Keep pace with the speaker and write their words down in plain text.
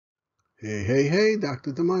Hey,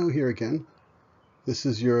 Dr. DiMaio here again. This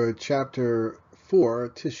is your chapter 4,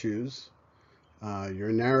 tissues,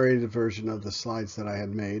 your narrated version of the slides that I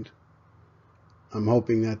had made. I'm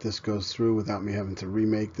hoping that this goes through without me having to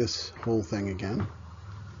remake this whole thing again.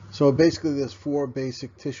 So basically there's 4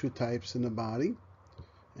 basic tissue types in the body,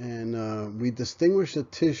 and we distinguish a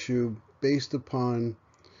tissue based upon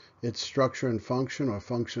its structure and function, or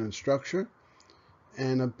function and structure.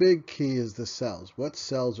 And a big key is the cells. What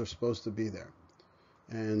cells are supposed to be there?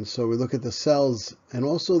 And so we look at the cells and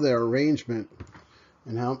also their arrangement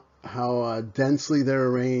and how densely they're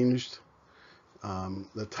arranged,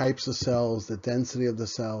 the types of cells, the density of the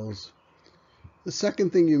cells. The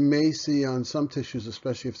second thing you may see on some tissues,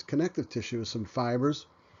 especially if it's connective tissue, is some fibers.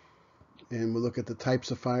 And we'll look at the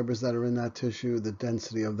types of fibers that are in that tissue, the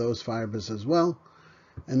density of those fibers as well.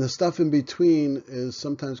 And the stuff in between is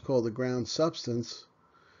sometimes called the ground substance.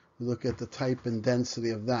 We look at the type and density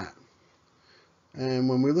of that. And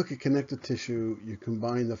when we look at connective tissue, you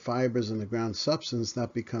combine the fibers and the ground substance,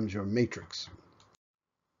 that becomes your matrix.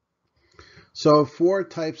 So 4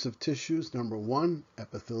 types of tissues. Number 1,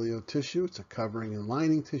 epithelial tissue. It's a covering and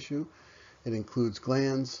lining tissue. It includes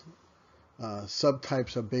glands.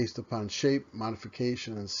 Subtypes are based upon shape,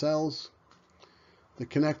 modification, and cells. The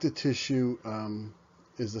connective tissue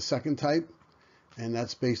is the second type, and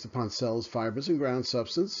that's based upon cells, fibers, and ground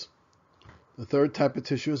substance. The third type of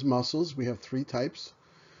tissue is muscles. We have 3 types.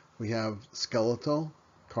 We have skeletal,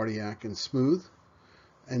 cardiac, and smooth.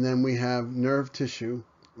 And then we have nerve tissue,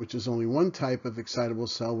 which is only 1 type of excitable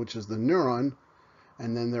cell, which is the neuron.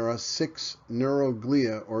 And then there are 6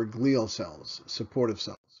 neuroglia, or glial cells, supportive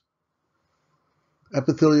cells.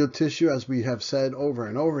 Epithelial tissue, as we have said over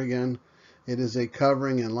and over again, it is a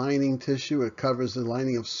covering and lining tissue. It covers the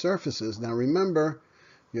lining of surfaces. Now remember,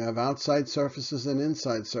 you have outside surfaces and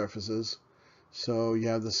inside surfaces. So you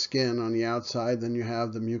have the skin on the outside, then you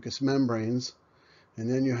have the mucous membranes, and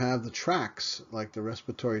then you have the tracts, like the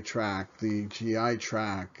respiratory tract, the GI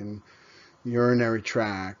tract, and the urinary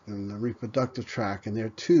tract, and the reproductive tract, and they're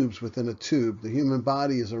tubes within a tube. The human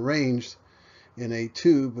body is arranged in a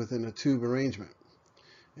tube within a tube arrangement,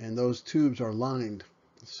 and those tubes are lined.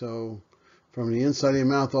 So from the inside of your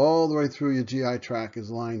mouth all the way through your GI tract is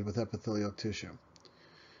lined with epithelial tissue.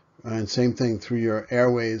 And same thing through your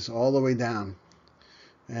airways all the way down.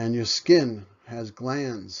 And your skin has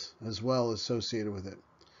glands as well associated with it.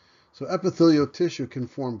 So epithelial tissue can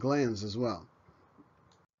form glands as well.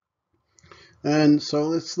 And so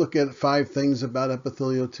let's look at 5 things about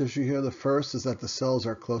epithelial tissue here. The first is that the cells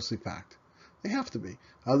are closely packed. They have to be.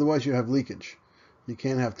 Otherwise you have leakage. You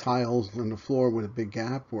can't have tiles on the floor with a big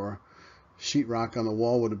gap, or sheetrock on the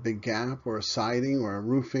wall with a big gap, or a siding or a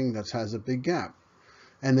roofing that has a big gap.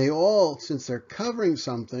 And they all, since they're covering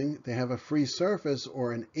something, they have a free surface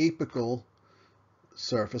or an apical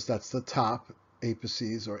surface. That's the top,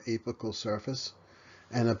 apices or apical surface,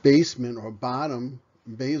 and a basement or bottom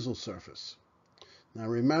basal surface. Now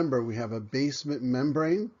remember, we have a basement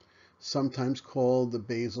membrane, sometimes called the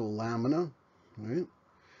basal lamina, right?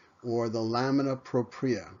 Or the lamina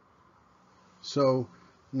propria. So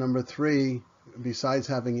number 3, besides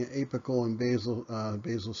having an apical and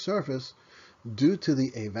basal surface, due to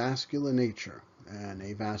the avascular nature. And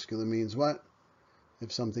avascular means what?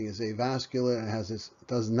 If something is avascular, it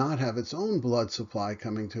does not have its own blood supply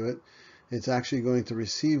coming to it. It's actually going to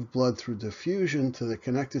receive blood through diffusion to the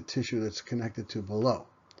connective tissue that's connected to below.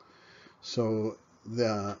 So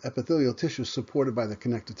the epithelial tissue is supported by the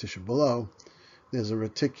connective tissue below. There's a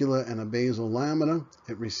reticular and a basal lamina.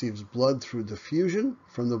 It receives blood through diffusion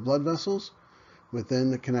from the blood vessels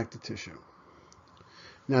within the connective tissue.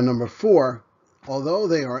 Now number 4, although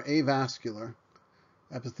they are avascular,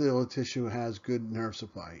 epithelial tissue has good nerve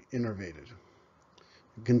supply, innervated.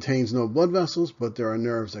 It contains no blood vessels, but there are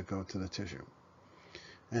nerves that go to the tissue.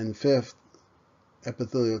 And 5th,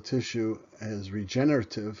 epithelial tissue is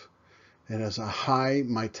regenerative. It has a high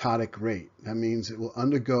mitotic rate. That means it will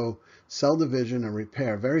undergo cell division and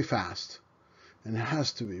repair very fast. And it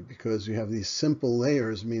has to be, because you have these simple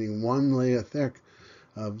layers, meaning 1 layer thick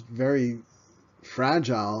of very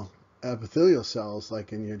fragile epithelial cells,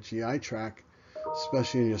 like in your GI tract,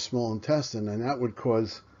 especially in your small intestine, and that would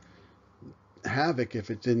cause havoc if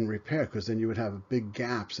it didn't repair, because then you would have big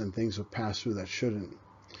gaps and things would pass through that shouldn't.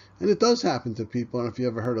 And it does happen to people, and if you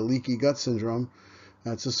ever heard of leaky gut syndrome,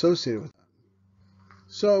 that's associated with that.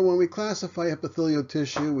 So when we classify epithelial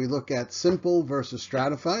tissue, we look at simple versus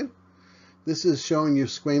stratified. This is showing you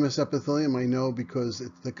squamous epithelium. I know because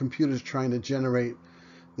the computer's trying to generate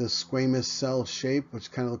the squamous cell shape,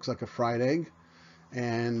 which kind of looks like a fried egg.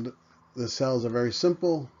 And the cells are very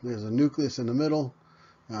simple. There's a nucleus in the middle,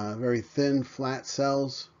 Very thin, flat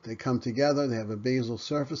cells. They come together. They have a basal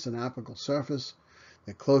surface, an apical surface.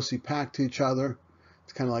 They're closely packed to each other.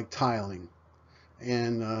 It's kind of like tiling.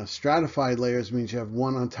 And stratified layers means you have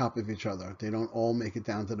one on top of each other. They don't all make it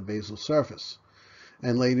down to the basal surface.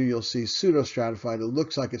 And later you'll see pseudo-stratified. It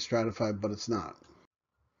looks like it's stratified, but it's not.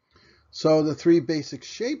 So the three basic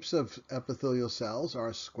shapes of epithelial cells are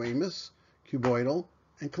squamous, cuboidal,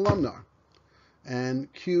 and columnar. And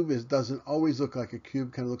doesn't always look like a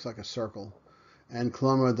cube, kind of looks like a circle. And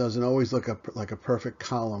columnar doesn't always look like a perfect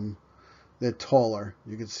column. They're taller,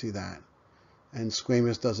 you can see that. And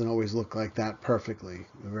squamous doesn't always look like that perfectly.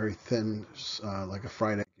 They're very thin, like a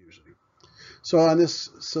fried egg usually. So on this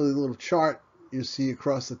silly little chart, you see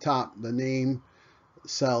across the top the name,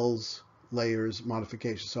 cells, layers,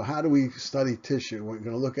 modification. So how do we study tissue? We're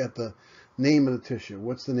going to look at the name of the tissue.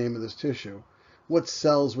 What's the name of this tissue? What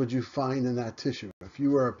cells would you find in that tissue? If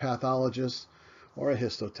you were a pathologist or a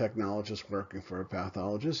histotechnologist working for a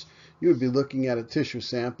pathologist, you would be looking at a tissue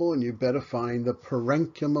sample and you better find the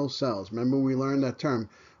parenchymal cells. Remember we learned that term,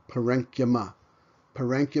 parenchyma.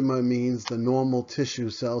 Parenchyma means the normal tissue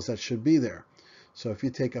cells that should be there. So if you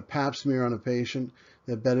take a pap smear on a patient,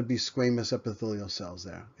 there better be squamous epithelial cells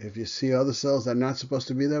there. If you see other cells that are not supposed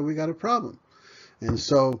to be there, we got a problem. And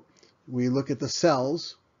so we look at the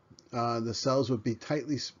cells. The cells would be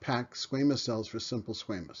tightly packed squamous cells for simple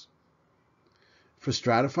squamous. For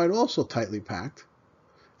stratified, also tightly packed.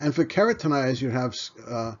 And for keratinized, you have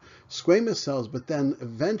squamous cells, but then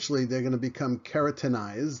eventually they're going to become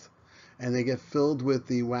keratinized, and they get filled with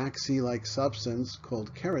the waxy-like substance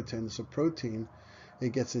called keratin. It's a protein.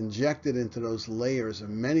 It gets injected into those layers,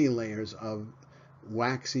 many layers of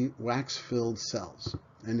wax-filled cells,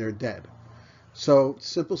 and they're dead. So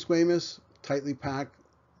simple squamous, tightly packed,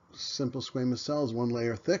 simple squamous cells, one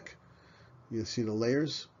layer thick. You see the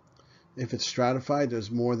layers. If it's stratified,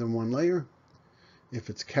 there's more than one layer. If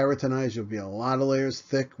it's keratinized, you'll be a lot of layers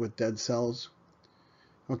thick with dead cells.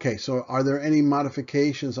 Okay, so are there any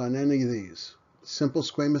modifications on any of these? Simple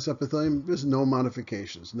squamous epithelium, there's no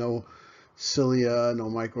modifications. No cilia, no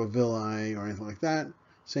microvilli, or anything like that.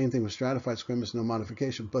 Same thing with stratified squamous, no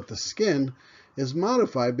modification. But the skin is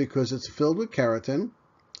modified because it's filled with keratin.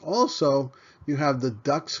 Also, you have the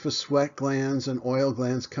ducts for sweat glands and oil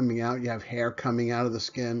glands coming out. You have hair coming out of the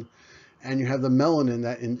skin. And you have the melanin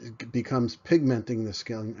that becomes pigmenting the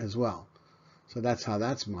skin as well. So that's how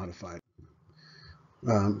that's modified.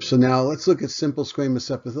 So now let's look at simple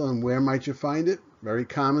squamous epithelium. Where might you find it? Very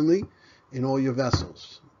commonly in all your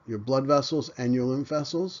vessels, your blood vessels and your lymph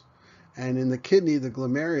vessels. And in the kidney, the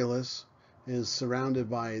glomerulus is surrounded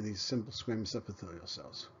by these simple squamous epithelial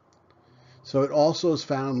cells. So it also is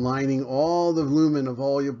found lining all the lumen of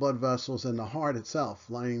all your blood vessels and the heart itself,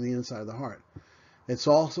 lining the inside of the heart. It's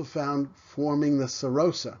also found forming the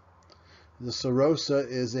serosa. The serosa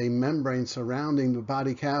is a membrane surrounding the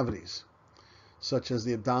body cavities, such as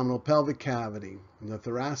the abdominal pelvic cavity, the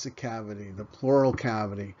thoracic cavity, the pleural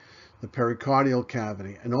cavity, the pericardial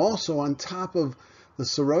cavity. And also on top of the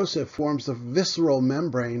serosa, it forms the visceral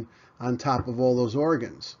membrane on top of all those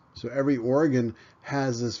organs. So every organ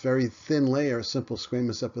has this very thin layer, simple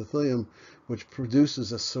squamous epithelium, which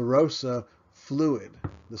produces a serosa fluid.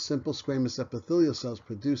 The simple squamous epithelial cells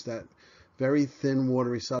produce that very thin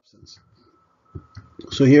watery substance.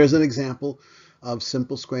 So here's an example of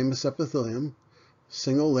simple squamous epithelium,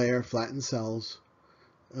 single layer flattened cells.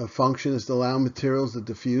 Function is to allow materials to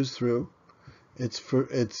diffuse through.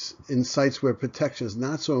 It's in sites where protection is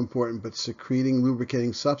not so important, but secreting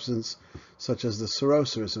lubricating substance such as the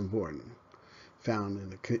serosa is important. Found in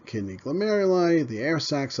the kidney glomeruli, the air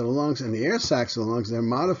sacs of the lungs, and the air sacs of the lungs, they're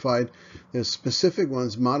modified. There's specific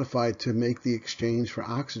ones modified to make the exchange for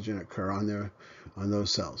oxygen occur on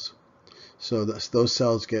those cells. So those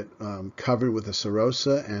cells get covered with a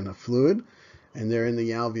serosa and a fluid, and they're in the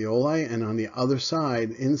alveoli, and on the other side,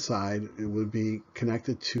 inside, it would be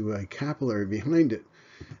connected to a capillary behind it.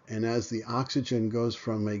 And as the oxygen goes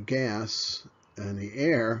from a gas and the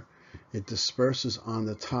air, it disperses on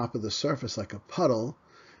the top of the surface like a puddle,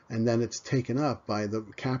 and then it's taken up by the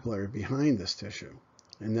capillary behind this tissue.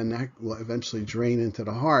 And then that will eventually drain into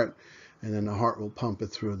the heart, and then the heart will pump it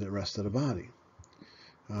through the rest of the body.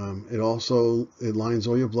 It lines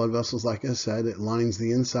all your blood vessels, like I said. It lines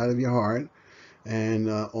the inside of your heart, and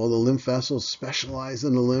all the lymph vessels specialize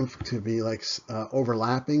in the lymph to be like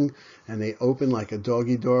overlapping, and they open like a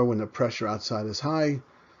doggy door when the pressure outside is high.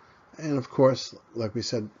 And of course, like we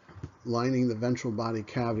said, lining the ventral body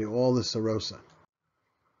cavity, all the serosa.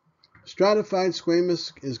 Stratified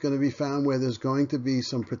squamous is going to be found where there's going to be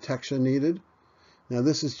some protection needed. Now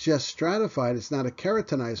this is just stratified. It's not a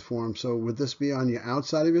keratinized form. So would this be on your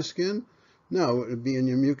outside of your skin? No, it would be in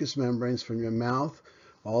your mucous membranes from your mouth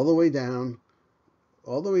all the way down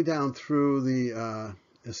through the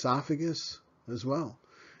esophagus as well,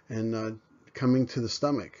 and coming to the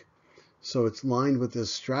stomach. So it's lined with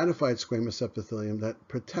this stratified squamous epithelium that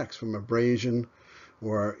protects from abrasion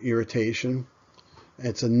or irritation.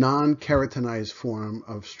 It's a non-keratinized form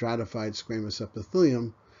of stratified squamous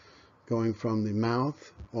epithelium going from the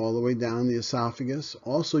mouth all the way down the esophagus.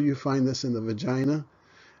 Also, you find this in the vagina,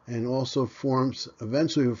 and also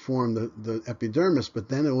eventually will form the epidermis, but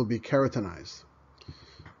then it will be keratinized.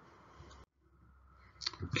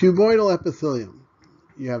 Cuboidal epithelium.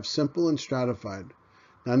 You have simple and stratified.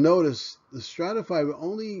 Now notice the stratified will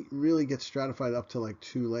only really get stratified up to like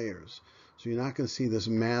 2 layers. So you're not going to see this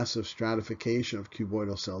massive stratification of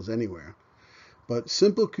cuboidal cells anywhere. But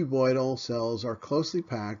simple cuboidal cells are closely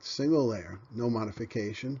packed, single layer, no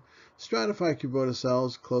modification. Stratified cuboidal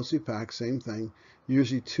cells, closely packed, same thing,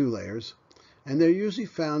 usually 2 layers. And they're usually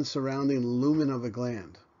found surrounding the lumen of a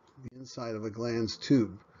gland, the inside of a gland's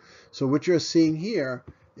tube. So what you're seeing here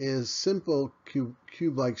is simple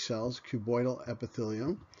cube-like cells, cuboidal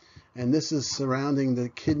epithelium, and this is surrounding the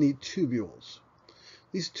kidney tubules.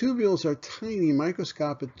 These tubules are tiny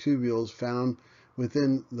microscopic tubules found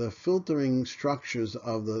within the filtering structures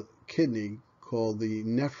of the kidney called the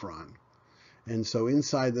nephron. And so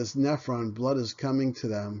inside this nephron, blood is coming to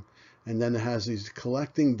them, and then it has these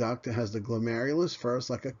collecting duct. It has the glomerulus first,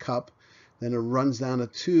 like a cup, then it runs down a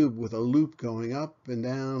tube with a loop going up and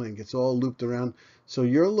down and gets all looped around. So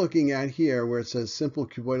you're looking at here where it says simple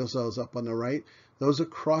cuboidal cells up on the right. Those are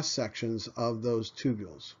cross sections of those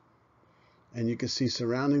tubules. And you can see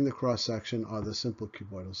surrounding the cross section are the simple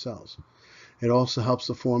cuboidal cells. It also helps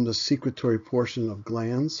to form the secretory portion of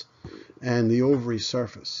glands and the ovary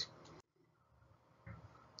surface.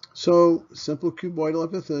 So simple cuboidal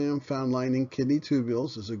epithelium found lining kidney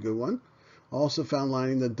tubules is a good one. Also found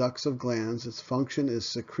lining the ducts of glands. Its function is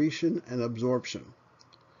secretion and absorption.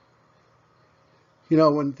 You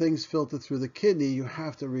know, when things filter through the kidney, you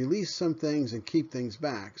have to release some things and keep things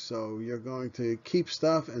back. So you're going to keep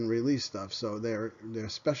stuff and release stuff. So they're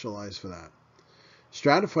specialized for that.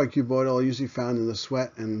 Stratified cuboidal are usually found in the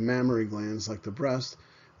sweat and mammary glands like the breast,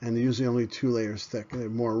 and they're usually only 2 layers thick. They're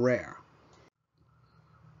more rare.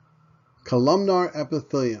 Columnar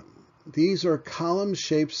epithelium. These are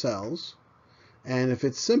column-shaped cells. And if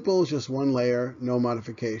it's simple, just 1 layer, no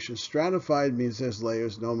modification. Stratified means there's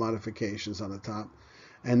layers, no modifications on the top.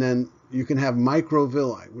 And then you can have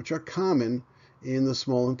microvilli, which are common in the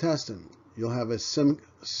small intestine. You'll have a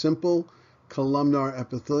simple columnar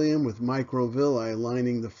epithelium with microvilli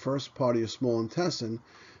lining the first part of your small intestine.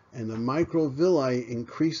 And the microvilli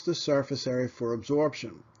increase the surface area for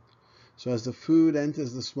absorption. So as the food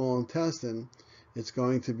enters the small intestine, it's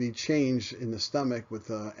going to be changed in the stomach with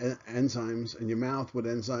enzymes, in your mouth with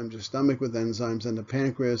enzymes, your stomach with enzymes, and the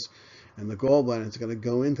pancreas and the gallbladder. It's going to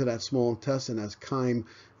go into that small intestine as chyme,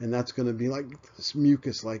 and that's going to be like this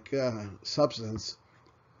mucus-like substance.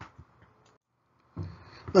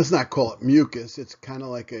 Let's not call it mucus. It's kind of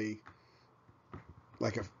like a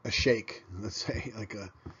shake, let's say,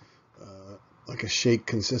 like a shake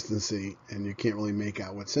consistency, and you can't really make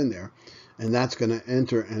out what's in there. And that's going to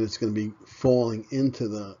enter, and it's going to be falling into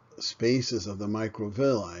the spaces of the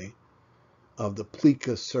microvilli of the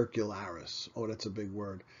plica circularis. Oh, that's a big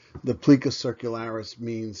word. The plica circularis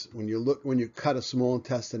means when you cut a small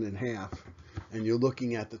intestine in half, and you're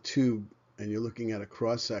looking at the tube, and you're looking at a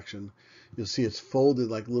cross section, you'll see it's folded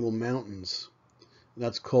like little mountains.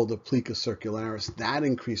 That's called the plica circularis. That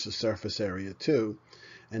increases surface area too.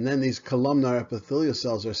 And then these columnar epithelial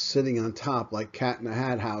cells are sitting on top like cat in the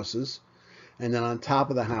hat houses. And then on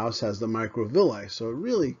top of the house has the microvilli. So it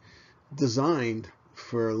really designed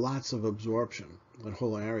for lots of absorption, that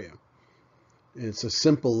whole area. It's a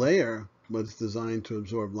simple layer, but it's designed to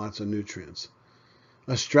absorb lots of nutrients.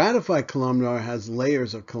 A stratified columnar has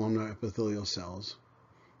layers of columnar epithelial cells.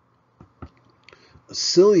 A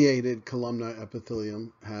ciliated columnar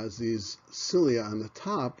epithelium has these cilia on the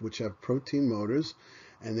top, which have protein motors,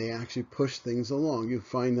 and they actually push things along. You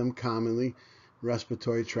find them commonly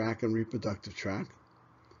respiratory tract and reproductive tract.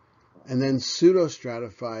 And then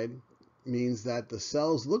pseudostratified means that the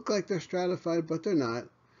cells look like they're stratified, but they're not.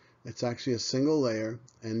 It's actually a single layer,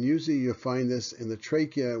 and usually you find this in the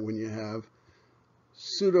trachea when you have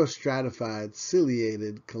pseudostratified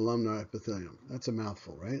ciliated columnar epithelium. That's a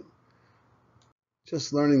mouthful, right?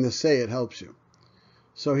 Just learning to say it helps you.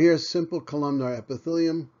 So here's simple columnar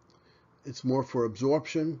epithelium. It's more for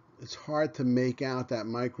absorption. It's hard to make out that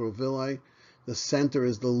microvilli. The center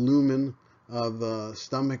is the lumen of the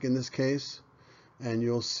stomach in this case, and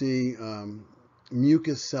you'll see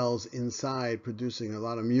mucus cells inside producing a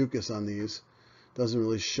lot of mucus on these. Doesn't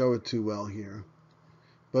really show it too well here,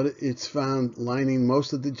 but it's found lining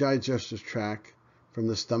most of the digestive tract from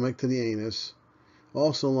the stomach to the anus.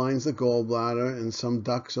 Also lines the gallbladder and some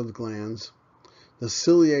ducts of the glands. The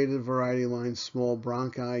ciliated variety lines small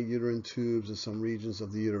bronchi, uterine tubes, and some regions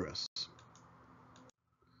of the uterus.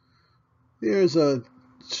 Here's a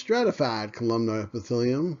stratified columnar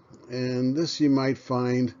epithelium, and this you might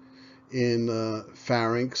find in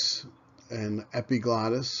pharynx and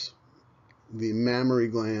epiglottis, the mammary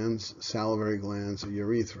glands, salivary glands, or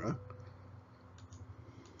urethra.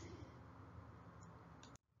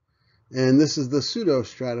 And this is the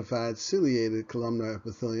pseudo-stratified ciliated columnar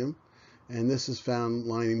epithelium, and this is found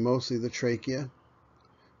lining mostly the trachea.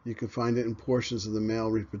 You can find it in portions of the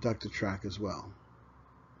male reproductive tract as well.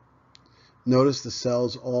 Notice the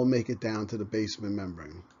cells all make it down to the basement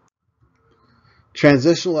membrane.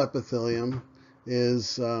 Transitional epithelium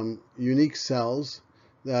is unique cells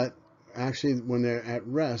that actually, when they're at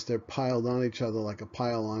rest, they're piled on each other like a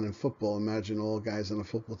pile-on in football. Imagine all guys on a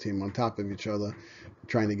football team on top of each other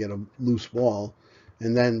trying to get a loose ball.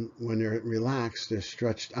 And then when they're relaxed, they're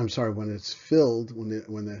stretched. I'm sorry, when it's filled, when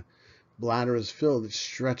the bladder is filled, it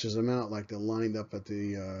stretches them out like they're lined up at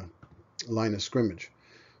the line of scrimmage.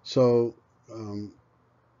 So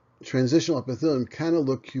transitional epithelium kind of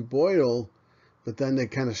look cuboidal, but then they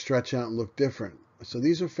kind of stretch out and look different. So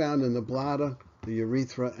these are found in the bladder, the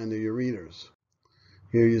urethra, and the ureters.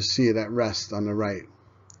 Here you see it at rest on the right,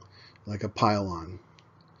 like a pile-on.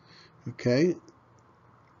 Okay.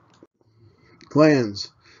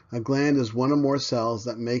 Glands. A gland is one or more cells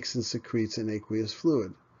that makes and secretes an aqueous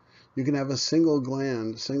fluid. You can have a single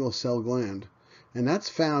cell gland, and that's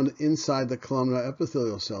found inside the columnar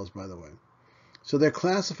epithelial cells, by the way. So they're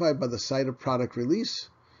classified by the site of product release,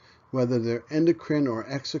 whether they're endocrine or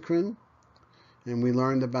exocrine. And we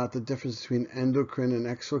learned about the difference between endocrine and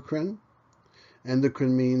exocrine.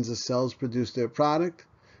 Endocrine means the cells produce their product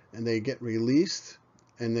and they get released,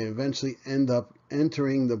 and they eventually end up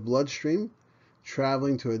entering the bloodstream,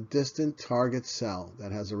 traveling to a distant target cell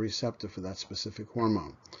that has a receptor for that specific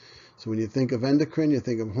hormone. So when you think of endocrine, you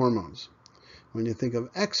think of hormones. When you think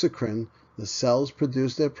of exocrine, the cells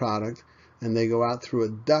produce their product and they go out through a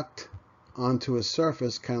duct onto a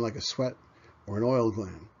surface, kind of like a sweat or an oil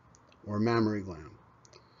gland or a mammary gland.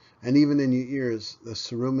 And even in your ears, the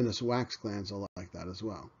ceruminous wax glands are like that as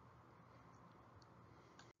well.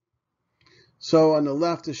 So on the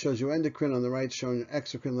left, it shows you endocrine. On the right, showing you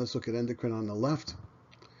exocrine. Let's look at endocrine on the left.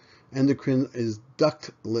 Endocrine is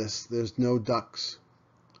ductless. There's no ducts.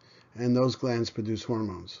 And those glands produce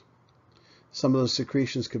hormones. Some of those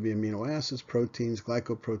secretions could be amino acids, proteins,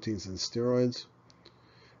 glycoproteins, and steroids.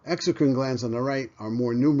 Exocrine glands on the right are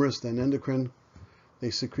more numerous than endocrine. They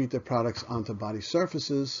secrete their products onto body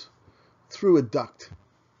surfaces through a duct.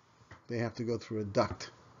 They have to go through a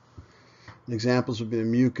duct. Examples would be the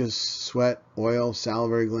mucus, sweat, oil,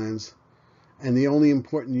 salivary glands. And the only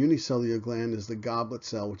important unicellular gland is the goblet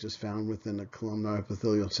cell, which is found within the columnar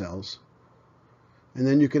epithelial cells. And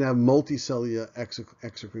then you can have multicellular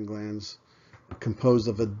exocrine glands composed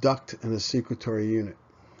of a duct and a secretory unit.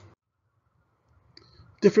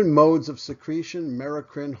 Different modes of secretion: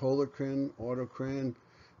 merocrine, holocrine, autocrine.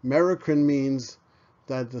 Merocrine means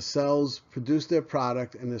that the cells produce their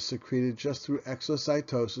product and is secreted just through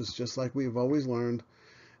exocytosis, just like we've always learned.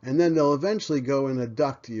 And then they'll eventually go in a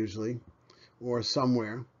duct usually, or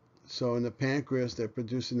somewhere. So in the pancreas, they're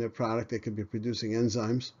producing their product. They could be producing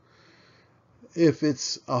enzymes. If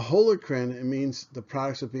it's a holocrine, it means the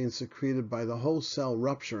products are being secreted by the whole cell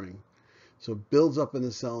rupturing. So it builds up in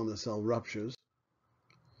the cell and the cell ruptures.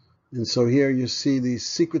 And so here you see these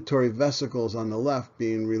secretory vesicles on the left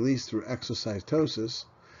being released through exocytosis.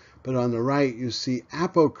 But on the right, you see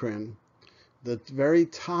apocrine. The very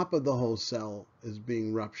top of the whole cell is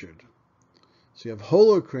being ruptured. So you have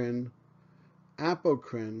holocrine,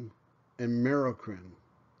 apocrine, and merocrine.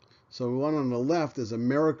 So the one on the left is a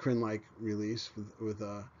merocrine-like release with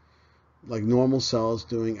like normal cells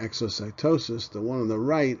doing exocytosis. The one on the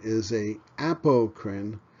right is a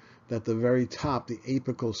apocrine, that the very top, the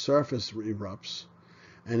apical surface, erupts.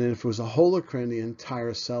 And then if it was a holocrine, the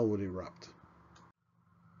entire cell would erupt.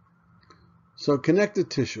 So connective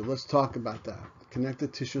tissue, let's talk about that.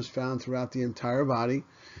 Connective tissue is found throughout the entire body.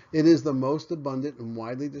 It is the most abundant and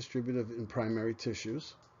widely distributed in primary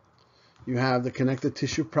tissues. You have the connective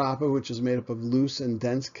tissue proper, which is made up of loose and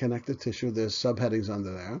dense connective tissue. There's subheadings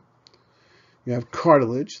under there. You have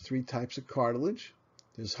cartilage, 3 types of cartilage.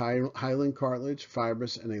 There's hyaline cartilage,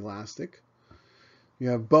 fibrous, and elastic. You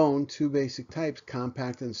have bone, two basic types,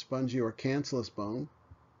 compact and spongy or cancellous bone.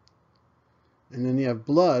 And then you have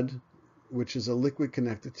blood, which is a liquid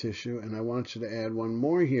connective tissue. And I want you to add one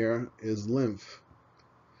more here, is lymph.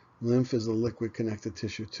 Lymph is a liquid connective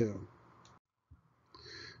tissue too.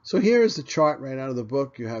 So here is the chart right out of the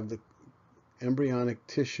book. You have the embryonic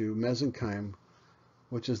tissue, mesenchyme,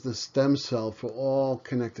 which is the stem cell for all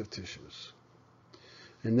connective tissues.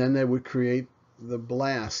 And then they would create the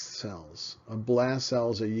blast cells. A blast cell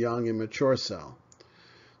is a young, immature cell.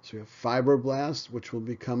 So you have fibroblast, which will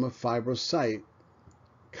become a fibrocyte.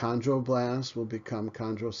 Chondroblast will become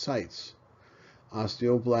chondrocytes.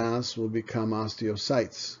 Osteoblasts will become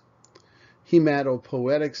osteocytes.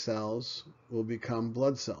 Hematopoietic cells will become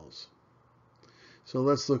blood cells. So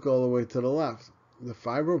let's look all the way to the left. The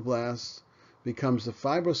fibroblast becomes the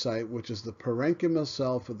fibrocyte, which is the parenchymal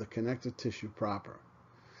cell for the connective tissue proper.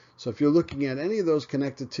 So if you're looking at any of those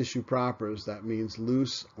connective tissue propers, that means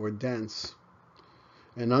loose or dense.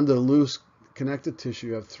 And under loose connective tissue,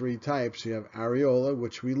 you have three types. You have areola,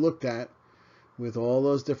 which we looked at with all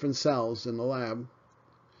those different cells in the lab.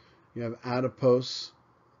 You have adipose,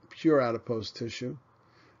 pure adipose tissue.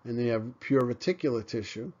 And then you have pure reticular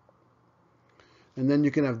tissue. And then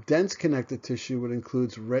you can have dense connective tissue, which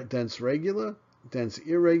includes dense regular, dense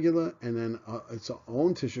irregular, and then its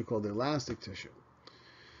own tissue called elastic tissue.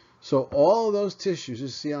 So all of those tissues you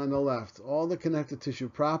see on the left, all the connective tissue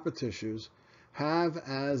proper tissues, have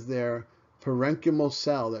as their parenchymal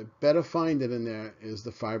cell, that better find it in there, is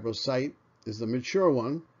the fibrocyte, is the mature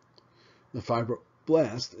one. The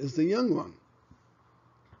fibroblast is the young one.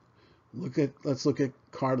 Let's look at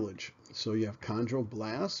cartilage. So you have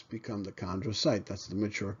chondroblasts become the chondrocyte. That's the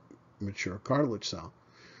mature cartilage cell.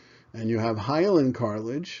 And you have hyaline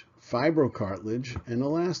cartilage, fibrocartilage, and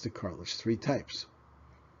elastic cartilage, three types.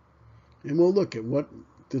 And we'll look at what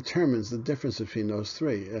determines the difference between those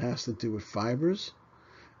three. It has to do with fibers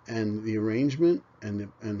and the arrangement and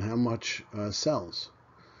how much cells.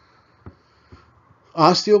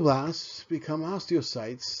 Osteoblasts become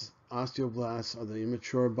osteocytes. Osteoblasts are the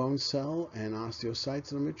immature bone cell, and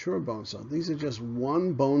osteocytes are the mature bone cell. These are just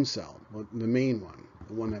one bone cell, the main one,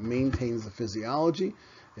 the one that maintains the physiology.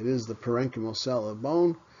 It is the parenchymal cell of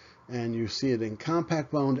bone, and you see it in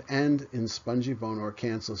compact bone and in spongy bone or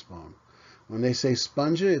cancellous bone. When they say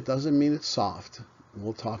spongy, it doesn't mean it's soft.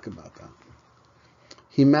 We'll talk about that.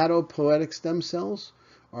 Hematopoietic stem cells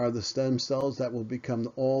are the stem cells that will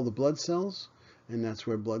become all the blood cells, and that's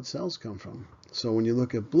where blood cells come from. So when you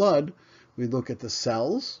look at blood, we look at the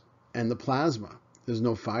cells and the plasma. There's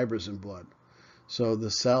no fibers in blood. So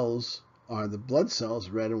the cells are the blood cells,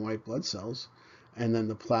 red and white blood cells, and then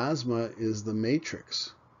the plasma is the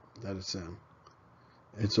matrix that it's in.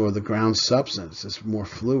 Or the ground substance. It's more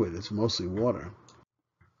fluid. It's mostly water.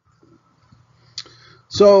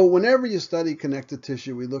 So whenever you study connective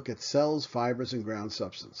tissue, we look at cells, fibers, and ground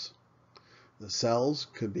substance. The cells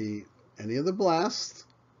could be any of the blasts,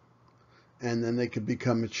 and then they could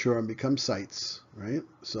become mature and become cytes, right?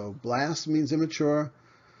 So blast means immature.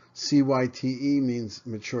 CYTE means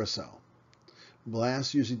mature cell.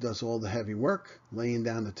 Blast usually does all the heavy work, laying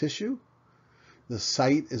down the tissue. The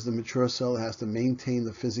cyte is the mature cell that has to maintain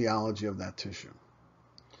the physiology of that tissue.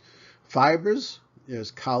 Fibers,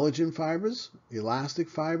 there's collagen fibers, elastic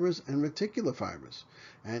fibers, and reticular fibers.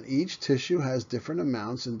 And each tissue has different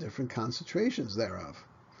amounts and different concentrations thereof.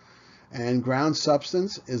 And ground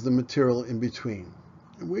substance is the material in between.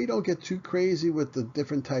 And we don't get too crazy with the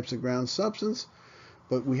different types of ground substance,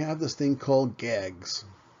 but we have this thing called GAGs.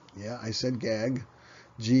 Yeah, I said GAG.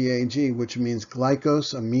 GAG, which means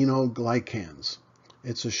glycosaminoglycans.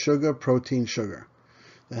 It's a sugar, protein sugar,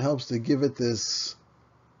 that helps to give it this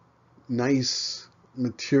nice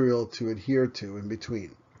material to adhere to in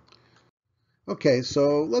between. Okay,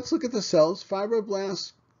 so let's look at the cells.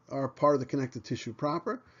 Fibroblasts are part of the connective tissue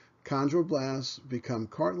proper. Chondroblasts become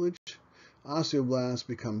cartilage. Osteoblasts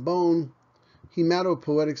become bone.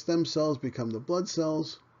 Hematopoietic stem cells become the blood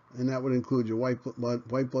cells, and that would include your white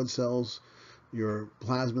blood cells, your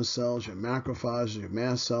plasma cells, your macrophages, your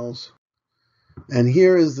mast cells. And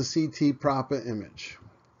here is the CT proper image.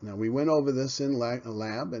 Now we went over this in a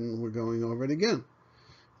lab, and we're going over it again.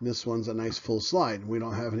 This one's a nice full slide. We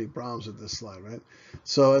don't have any problems with this slide, right?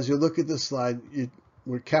 So as you look at this slide,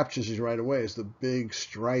 what captures you right away is the big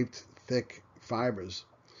striped, thick fibers.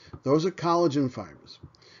 Those are collagen fibers.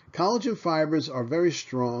 Collagen fibers are very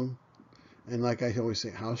strong, and like I always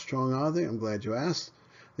say, how strong are they? I'm glad you asked.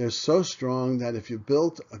 They're so strong that if you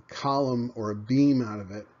built a column or a beam out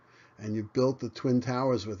of it, and you built the Twin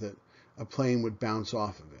Towers with it, a plane would bounce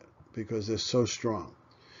off of it because they're so strong.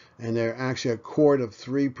 And they're actually a cord of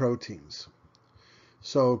 3 proteins.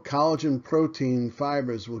 So collagen protein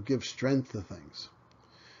fibers will give strength to things.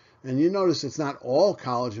 And you notice it's not all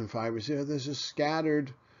collagen fibers here. There's just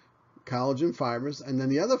scattered collagen fibers. And then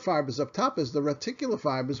the other fibers up top is the reticular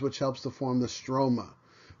fibers, which helps to form the stroma.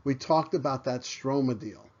 We talked about that stroma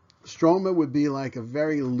deal. Stroma would be like a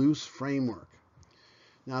very loose framework.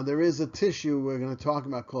 Now there is a tissue we're going to talk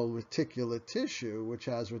about called reticular tissue, which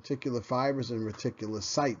has reticular fibers and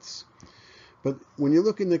reticulocytes. But when you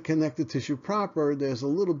look in the connective tissue proper, there's a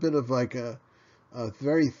little bit of like a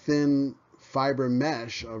very thin fiber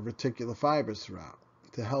mesh of reticular fibers throughout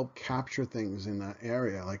to help capture things in that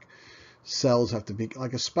area. Like cells have to be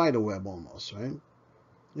like a spider web almost, right?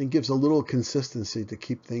 It gives a little consistency to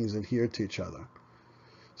keep things adhered to each other.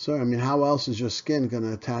 So, I mean, how else is your skin going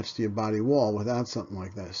to attach to your body wall without something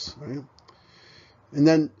like this, right? And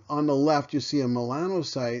then on the left, you see a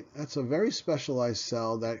melanocyte. That's a very specialized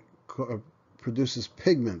cell that produces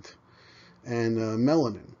pigment and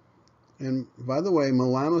melanin. And by the way,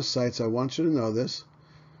 melanocytes, I want you to know this,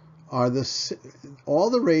 are all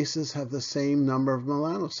the races have the same number of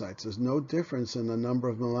melanocytes. There's no difference in the number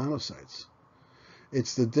of melanocytes.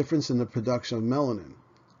 It's the difference in the production of melanin.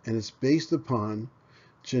 And it's based upon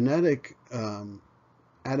genetic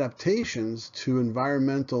adaptations to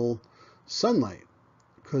environmental sunlight,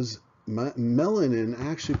 because melanin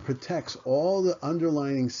actually protects all the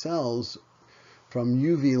underlying cells from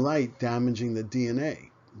UV light damaging the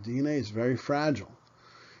DNA. DNA is very fragile,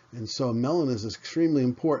 and so melanin is extremely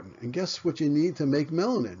important. And guess what you need to make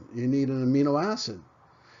melanin? You need an amino acid.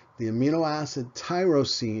 The amino acid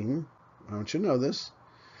tyrosine, I want you to know this,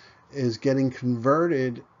 is getting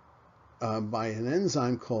converted by an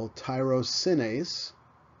enzyme called tyrosinase,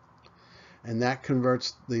 and that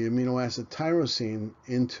converts the amino acid tyrosine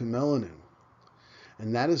into melanin.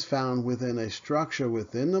 And that is found within a structure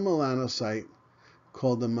within the melanocyte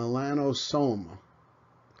called the melanosome.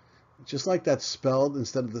 Just like that's spelled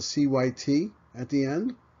instead of the CYT at the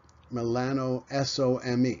end,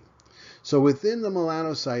 melano-S-O-M-E. So within the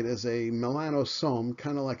melanocyte is a melanosome,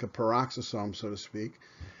 kind of like a peroxisome, so to speak.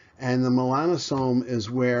 And the melanosome is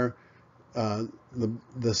where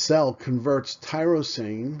the cell converts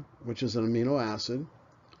tyrosine, which is an amino acid,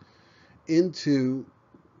 into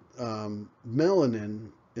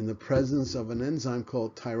melanin in the presence of an enzyme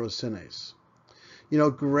called tyrosinase. You know,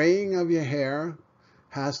 graying of your hair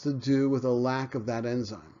has to do with a lack of that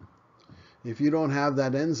enzyme. If you don't have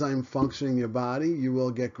that enzyme functioning in your body, you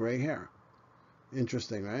will get gray hair.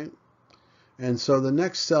 Interesting, right? And so the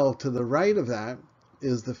next cell to the right of that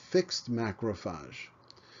is the fixed macrophage.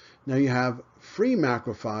 Now you have free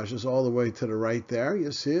macrophages all the way to the right there,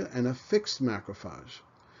 you see it, and a fixed macrophage.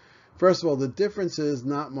 First of all, the difference is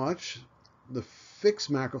not much. The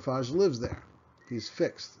fixed macrophage lives there. He's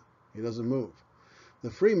fixed. He doesn't move. The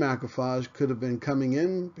free macrophage could have been coming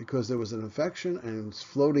in because there was an infection and it's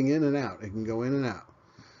floating in and out. It can go in and out.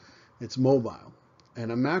 It's mobile.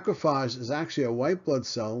 And a macrophage is actually a white blood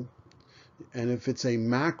cell, and if it's a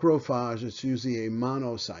macrophage, it's usually a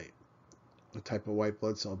monocyte, a type of white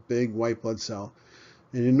blood cell, big white blood cell.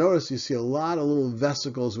 And you notice you see a lot of little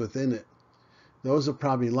vesicles within it. Those are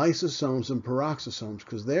probably lysosomes and peroxisomes,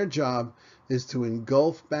 because their job is to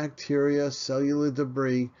engulf bacteria, cellular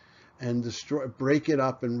debris, and break it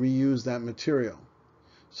up and reuse that material.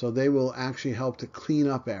 So they will actually help to clean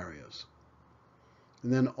up areas.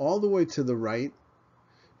 And then all the way to the right,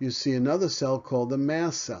 you see another cell called the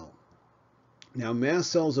mast cell. Now,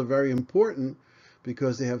 mast cells are very important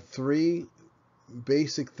because they have three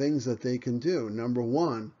basic things that they can do. Number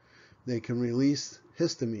one, they can release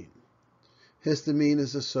histamine. Histamine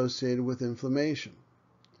is associated with inflammation.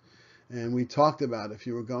 And we talked about if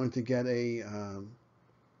you were going to get a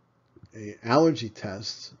allergy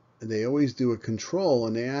test, they always do a control,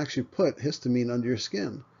 and they actually put histamine under your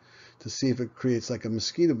skin to see if it creates like a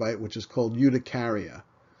mosquito bite, which is called urticaria.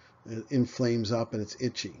 It inflames up and it's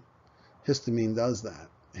itchy. Histamine does that.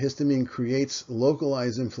 Histamine creates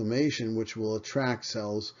localized inflammation, which will attract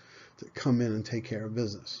cells to come in and take care of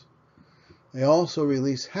business. They also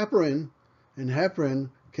release heparin, and heparin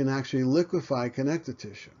can actually liquefy connective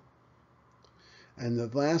tissue. And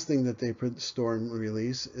the last thing that they store and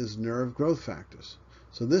release is nerve growth factors.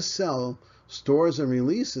 So this cell stores and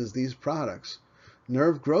releases these products.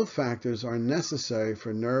 Nerve growth factors are necessary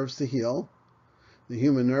for nerves to heal. The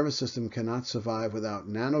human nervous system cannot survive without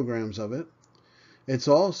nanograms of it. It's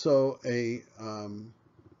also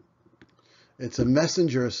it's a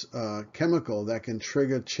messenger chemical that can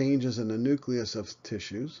trigger changes in the nucleus of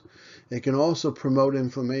tissues. It can also promote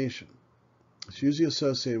inflammation. It's usually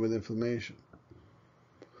associated with inflammation.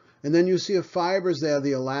 And then you see fibers there,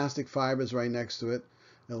 the elastic fibers right next to it.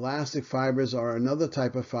 Elastic fibers are another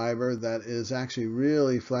type of fiber that is actually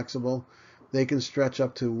really flexible. They can stretch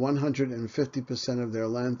up to 150% of their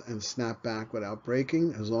length and snap back without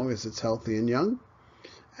breaking, as long as it's healthy and young.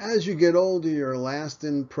 As you get older, your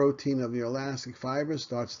elastin protein of your elastic fiber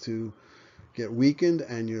starts to get weakened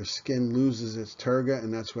and your skin loses its turgor,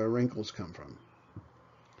 and that's where wrinkles come from.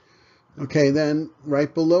 Okay, then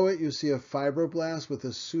right below it you see a fibroblast with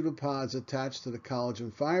the pseudopods attached to the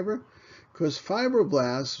collagen fiber, because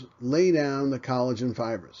fibroblasts lay down the collagen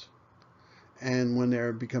fibers. And when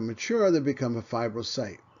they become mature, they become a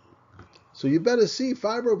fibrocyte. So you better see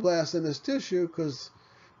fibroblasts in this tissue, because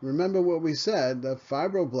remember what we said, the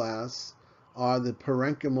fibroblasts are the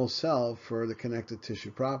parenchymal cell for the connective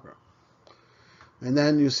tissue proper. And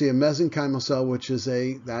then you see a mesenchymal cell, which is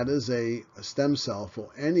a stem cell for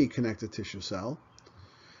any connective tissue cell.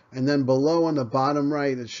 And then below on the bottom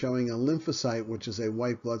right, it's showing a lymphocyte, which is a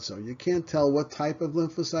white blood cell. You can't tell what type of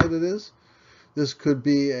lymphocyte it is. This could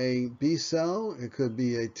be a B cell, it could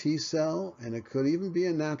be a T cell, and it could even be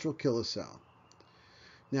a natural killer cell.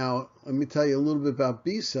 Now, let me tell you a little bit about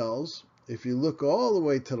B cells. If you look all the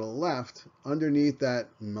way to the left, underneath that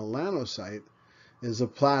melanocyte is a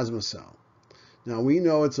plasma cell. Now, we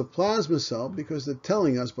know it's a plasma cell because they're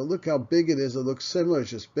telling us, but look how big it is. It looks similar, it's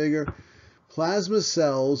just bigger. Plasma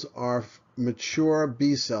cells are mature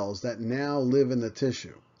B cells that now live in the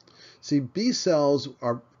tissue. See, B cells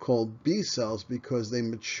are called B cells because they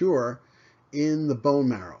mature in the bone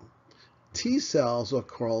marrow. T cells are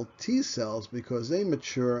called T cells because they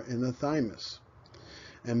mature in the thymus.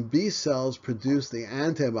 And B cells produce the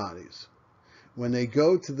antibodies. When they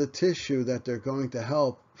go to the tissue that they're going to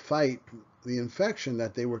help fight the infection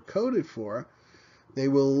that they were coded for, they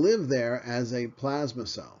will live there as a plasma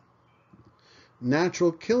cell.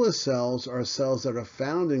 Natural killer cells are cells that are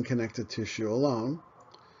found in connective tissue alone.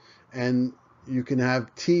 And you can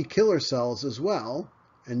have T killer cells as well,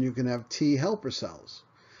 and you can have T helper cells.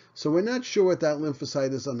 So we're not sure what that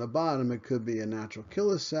lymphocyte is on the bottom. It could be a natural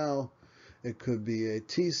killer cell, it could be a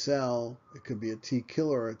T cell, it could be a T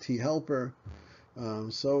killer or a T helper.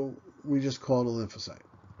 So we just call it a lymphocyte.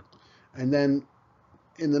 And then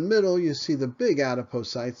in the middle, you see the big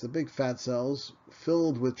adipocytes, the big fat cells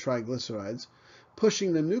filled with triglycerides,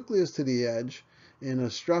 pushing the nucleus to the edge in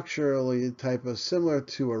a structurally type of similar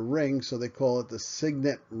to a ring, so they call it the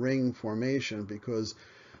signet ring formation because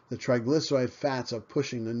the triglyceride fats are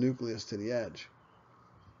pushing the nucleus to the edge.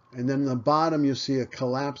 And then in the bottom you see a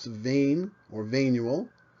collapsed vein or venule.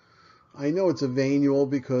 I know it's a venule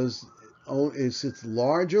because it's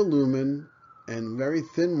larger lumen and very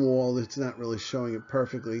thin wall. It's not really showing it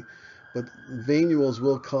perfectly, but venules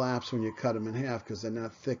will collapse when you cut them in half because they're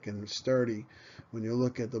not thick and sturdy. When you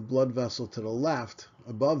look at the blood vessel to the left,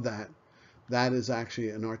 above that, that is actually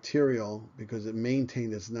an arteriole because it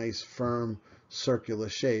maintained its nice firm circular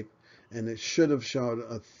shape, and it should have shown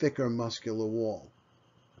a thicker muscular wall.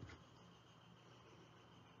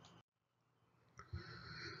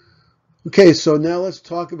 Okay, so now let's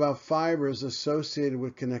talk about fibers associated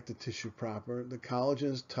with connective tissue proper. The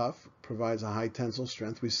collagen is tough, provides a high tensile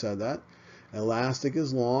strength, we said that. Elastic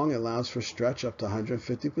is long, allows for stretch up to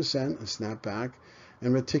 150% and snap back.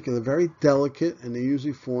 And reticular, very delicate, and they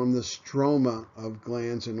usually form the stroma of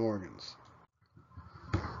glands and organs.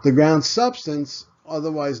 The ground substance,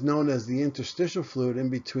 otherwise known as the interstitial fluid in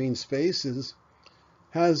between spaces,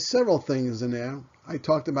 has several things in there. I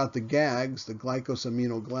talked about the GAGs, the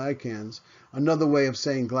glycosaminoglycans. Another way of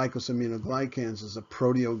saying glycosaminoglycans is a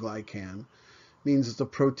proteoglycan. It means it's a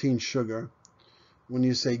protein sugar. When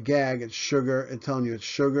you say GAG, it's sugar. It's telling you it's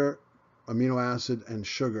sugar, amino acid, and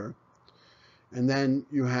sugar. And then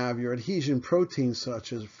you have your adhesion proteins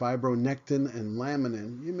such as fibronectin and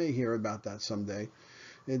laminin. You may hear about that someday.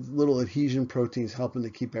 It's little adhesion proteins helping to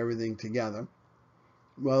keep everything together.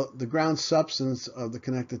 Well, the ground substance of the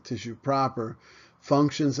connective tissue proper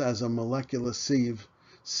functions as a molecular sieve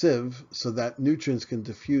so that nutrients can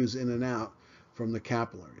diffuse in and out from the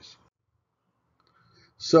capillaries.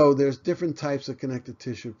 So there's different types of connective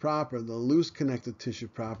tissue proper. The loose connective tissue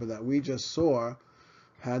proper that we just saw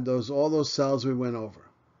had all those cells we went over.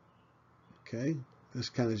 Okay, this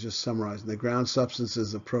kind of just summarizing. The ground substance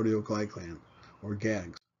is the proteoglycan or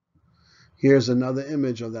GAGs. Here's another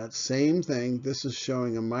image of that same thing. This is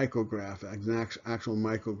showing a micrograph, an actual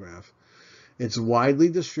micrograph. It's widely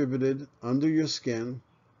distributed under your skin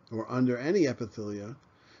or under any epithelia.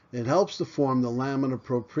 It helps to form the lamina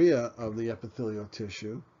propria of the epithelial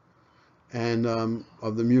tissue and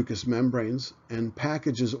of the mucous membranes, and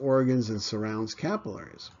packages organs and surrounds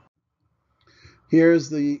capillaries. Here's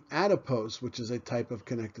the adipose, which is a type of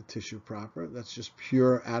connective tissue proper. That's just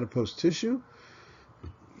pure adipose tissue.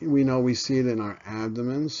 We know we see it in our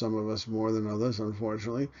abdomen, some of us more than others,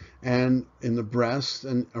 unfortunately, and in the breast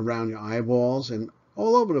and around your eyeballs and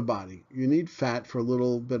all over the body. You need fat for a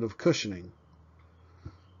little bit of cushioning.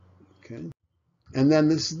 Okay. And then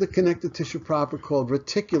this is the connective tissue proper called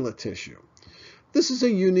reticular tissue. This is a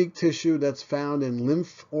unique tissue that's found in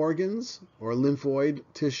lymph organs or lymphoid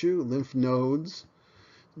tissue, lymph nodes.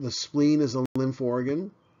 The spleen is a lymph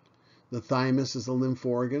organ. The thymus is a lymph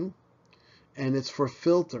organ. And it's for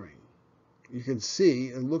filtering. You can see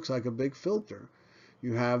it looks like a big filter.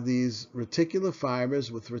 You have these reticular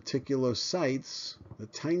fibers with reticulocytes, the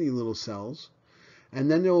tiny little cells,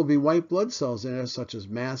 and then there will be white blood cells in there, such as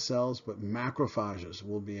mast cells, but macrophages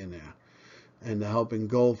will be in there, and to help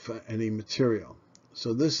engulf any material.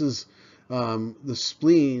 So this is, the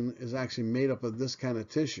spleen is actually made up of this kind of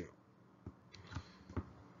tissue.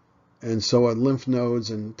 And so are lymph nodes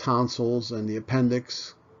and tonsils and the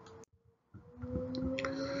appendix.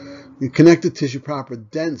 The connective tissue proper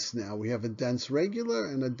dense now. We have a dense regular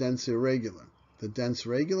and a dense irregular. The dense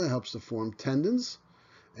regular helps to form tendons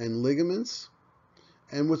and ligaments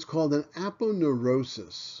and what's called an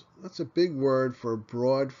aponeurosis. That's a big word for a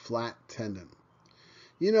broad, flat tendon.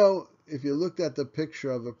 You know, if you looked at the picture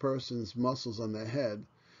of a person's muscles on their head,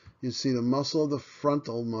 you'd see the muscle of the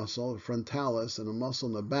frontal muscle, the frontalis, and a muscle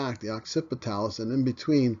in the back, the occipitalis, and in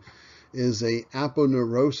between is a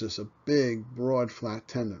aponeurosis, a big, broad, flat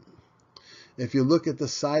tendon. If you look at the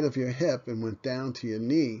side of your hip and went down to your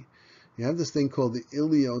knee, you have this thing called the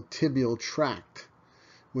iliotibial tract,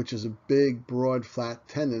 which is a big, broad, flat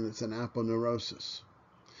tendon. It's an aponeurosis.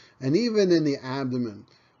 And even in the abdomen,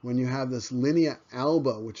 when you have this linea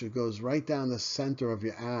alba, which it goes right down the center of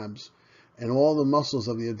your abs, and all the muscles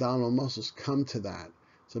of the abdominal muscles come to that.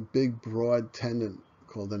 It's a big, broad tendon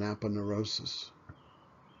called an aponeurosis.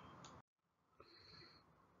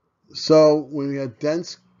 So when we have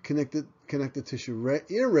dense connective tissue,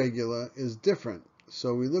 irregular is different.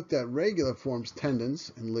 So we looked at regular forms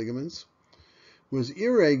tendons and ligaments, whereas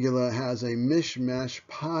irregular has a mishmash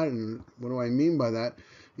pattern. What do I mean by that?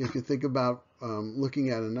 If you think about looking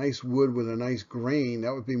at a nice wood with a nice grain,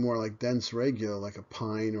 that would be more like dense regular, like a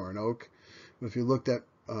pine or an oak. But if you looked at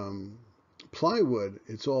plywood,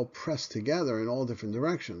 it's all pressed together in all different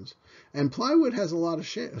directions. And plywood has a lot of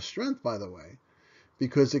strength, by the way,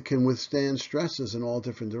 because it can withstand stresses in all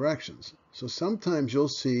different directions. So sometimes you'll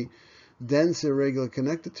see dense irregular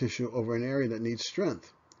connective tissue over an area that needs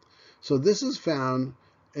strength. So this is found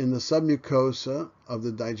in the submucosa of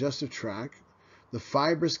the digestive tract, the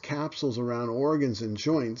fibrous capsules around organs and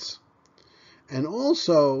joints. And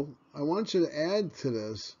also, I want you to add to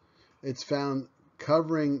this, it's found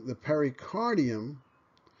covering the pericardium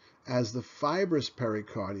as the fibrous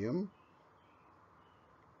pericardium.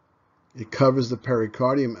 It covers the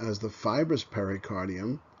pericardium as the fibrous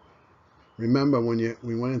pericardium. Remember when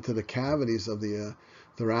we went into the cavities of the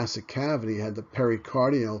thoracic cavity, you had the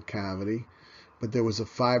pericardial cavity, but there was a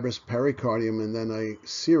fibrous pericardium and then a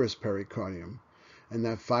serous pericardium. And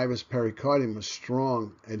that fibrous pericardium was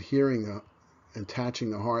strong, adhering, attaching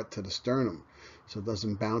the heart to the sternum, so it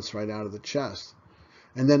doesn't bounce right out of the chest.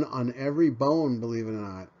 And then on every bone, believe it or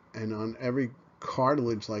not, and on every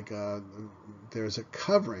cartilage, there's a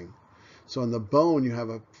covering. So on the bone, you have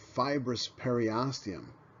a fibrous periosteum.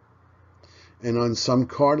 And on some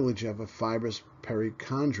cartilage, you have a fibrous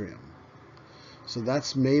perichondrium. So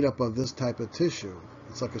that's made up of this type of tissue.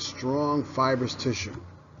 It's like a strong fibrous tissue.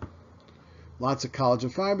 Lots of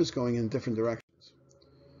collagen fibers going in different directions.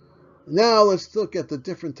 Now let's look at the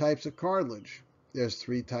different types of cartilage. There's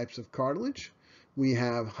 3 types of cartilage. We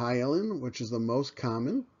have hyaline, which is the most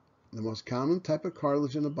common. The most common type of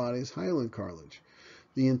cartilage in the body is hyaline cartilage.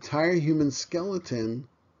 The entire human skeleton,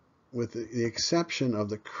 with the exception of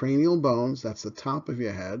the cranial bones, that's the top of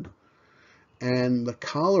your head, and the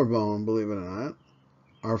collarbone, believe it or not,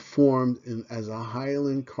 are formed as a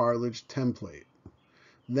hyaline cartilage template.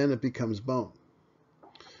 Then it becomes bone.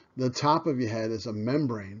 The top of your head is a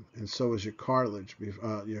membrane, and so is your cartilage,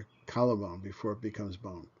 your collarbone, before it becomes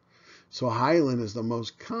bone. So hyaline is the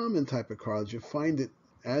most common type of cartilage. You find it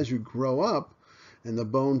as you grow up, and the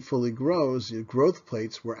bone fully grows. Your growth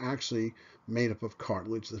plates were actually made up of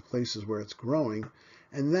cartilage, the places where it's growing.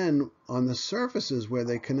 And then on the surfaces where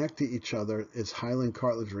they connect to each other, its hyaline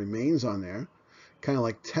cartilage remains on there, kind of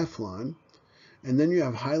like Teflon. And then you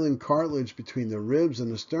have hyaline cartilage between the ribs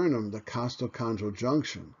and the sternum, the costochondral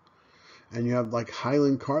junction. And you have like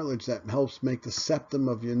hyaline cartilage that helps make the septum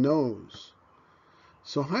of your nose.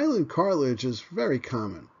 So hyaline cartilage is very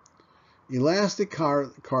common. Elastic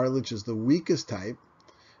cartilage is the weakest type.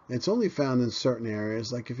 It's only found in certain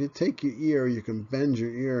areas. Like if you take your ear, you can bend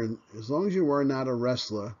your ear, and as long as you were not a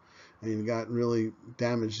wrestler and you got really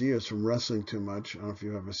damaged ears from wrestling too much. I don't know if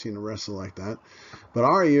you've ever seen a wrestler like that. But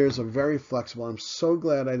our ears are very flexible. I'm so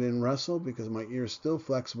glad I didn't wrestle because my ear is still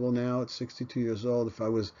flexible now at 62 years old. If I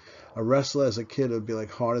was a wrestler as a kid, it would be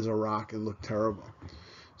like hard as a rock and look terrible.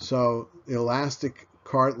 So the elastic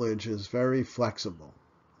cartilage is very flexible.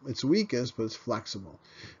 It's weakest, but it's flexible.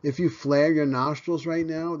 If you flare your nostrils right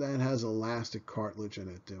now, that has elastic cartilage in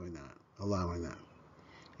it doing that, allowing that.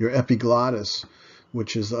 Your epiglottis,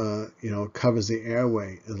 which is, covers the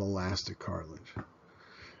airway, is elastic cartilage.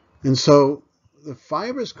 And so the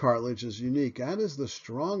fibrous cartilage is unique. That is the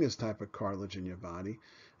strongest type of cartilage in your body,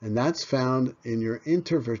 and that's found in your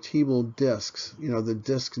intervertebral discs, the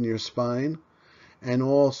discs in your spine, and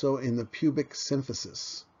also in the pubic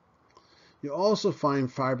symphysis. You also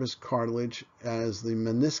find fibrous cartilage as the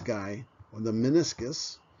menisci, or the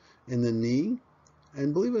meniscus, in the knee,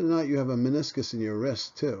 and believe it or not, you have a meniscus in your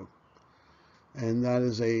wrist too. And that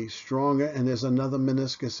is a stronger, and there's another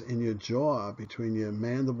meniscus in your jaw between your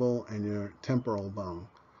mandible and your temporal bone.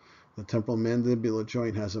 The temporal mandibular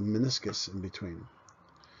joint has a meniscus in between.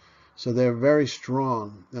 So they're very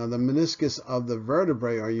strong. Now the meniscus of the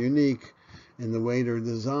vertebrae are unique in the way they're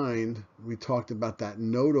designed. We talked about that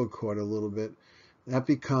notochord a little bit. That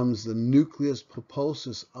becomes the nucleus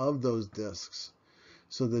pulposus of those discs.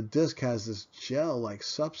 So the disc has this gel-like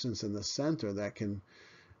substance in the center that can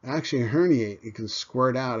actually herniate. It can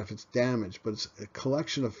squirt out if it's damaged, but it's a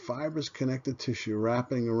collection of fibrous connective tissue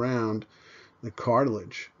wrapping around the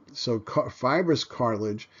cartilage. So fibrous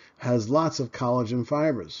cartilage has lots of collagen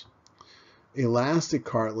fibers. Elastic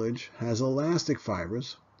cartilage has elastic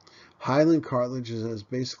fibers. Hyaline cartilage has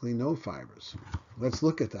basically no fibers. Let's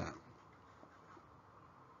look at that.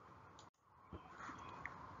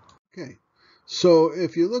 Okay, so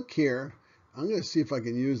if you look here, I'm going to see if I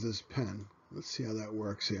can use this pen. Let's see how that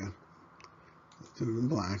works here. Let's do it in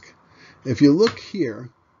black. If you look here,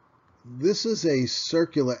 this is a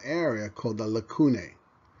circular area called the lacunae.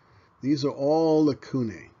 These are all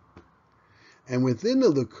lacunae. And within the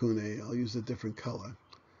lacunae, I'll use a different color,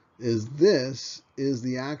 is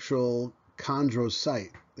the actual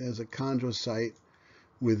chondrocyte. There's a chondrocyte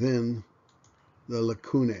within the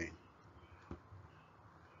lacunae.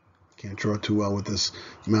 Can't draw too well with this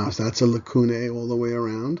mouse. That's a lacunae all the way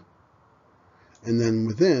around. And then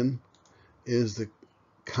within is the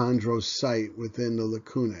chondrocyte within the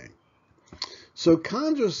lacunae. So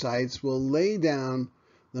chondrocytes will lay down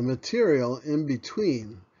the material in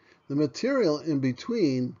between. The material in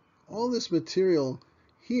between, all this material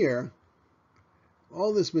here,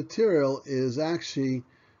 all this material is actually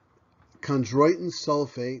chondroitin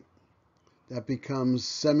sulfate that becomes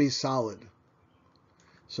semi-solid.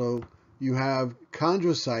 So you have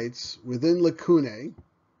chondrocytes within lacunae,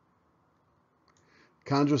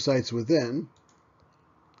 chondrocytes within,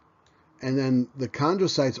 and then the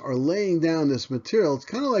chondrocytes are laying down this material. It's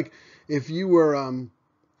kind of like if you were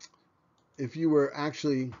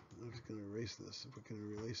actually, I'm just going to erase this if we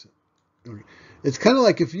can erase it. Okay. It's kind of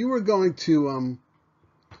like if you were going to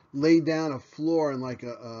lay down a floor in like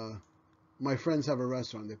my friends have a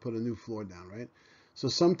restaurant, they put a new floor down, right? So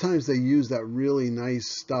sometimes they use that really nice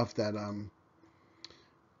stuff that and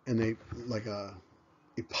they like a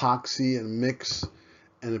epoxy and mix,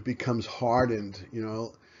 and it becomes hardened,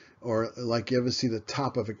 or like you ever see the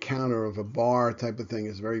top of a counter of a bar type of thing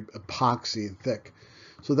is very epoxy and thick.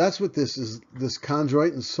 So that's what this is. This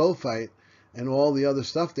chondroitin sulfite and all the other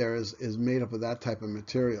stuff there is made up of that type of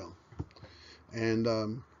material.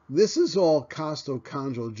 And this is all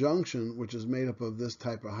costochondral junction, which is made up of this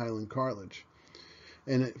type of hyaline cartilage.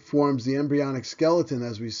 And it forms the embryonic skeleton,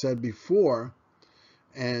 as we said before,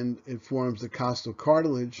 and it forms the costal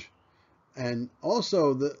cartilage. And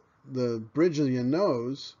also the bridge of your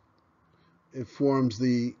nose, it forms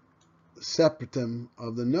the septum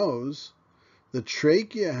of the nose. The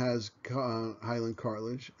trachea has hyaline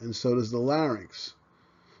cartilage, and so does the larynx.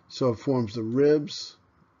 So it forms the ribs,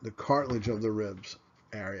 the cartilage of the ribs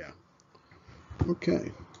area.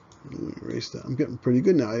 Okay, let me erase that. I'm getting pretty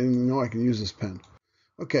good now. I didn't even know I can use this pen.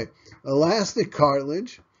 Okay, elastic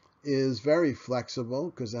cartilage is very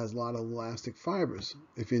flexible because it has a lot of elastic fibers.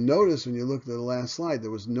 If you notice when you looked at the last slide,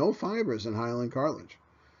 there was no fibers in hyaline cartilage.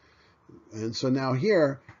 And so now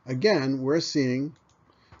here, again, we're seeing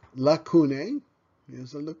lacunae.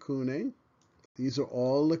 Here's a lacunae. These are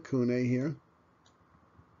all lacunae here.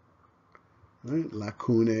 Right?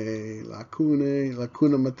 Lacunae, lacunae,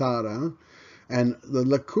 lacuna matata. And the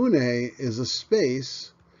lacunae is a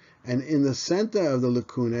space, And in the center of the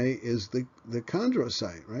lacunae is the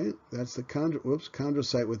chondrocyte, right? That's the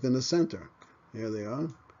chondrocyte within the center. There they are.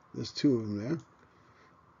 There's two of them there.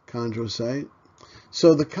 Chondrocyte.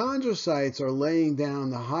 So the chondrocytes are laying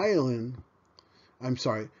down the hyaline,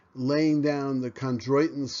 laying down the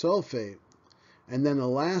chondroitin sulfate, and then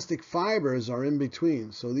elastic fibers are in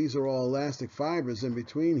between. So these are all elastic fibers in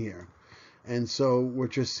between here. And so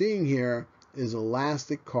what you're seeing here is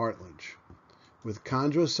elastic cartilage with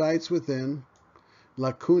chondrocytes within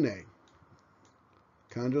lacunae.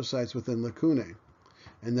 Chondrocytes within lacunae.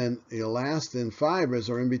 And then the elastin fibers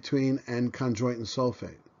are in between and chondroitin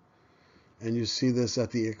sulfate. And you see this at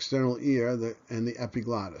the external ear and the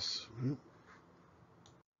epiglottis.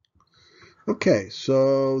 Okay,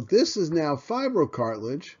 so this is now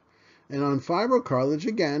fibrocartilage. And on fibrocartilage,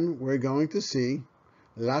 again, we're going to see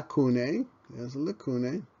lacunae. There's a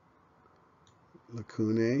lacunae.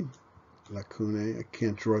 Lacunae. Lacunae. I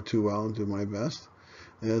can't draw too well and do my best.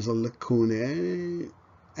 There's a lacunae.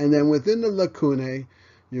 And then within the lacunae,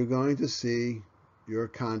 you're going to see your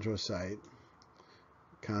chondrocyte.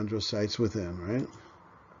 Chondrocytes within, right?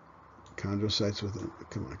 Chondrocytes within.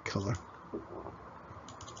 Come on, color.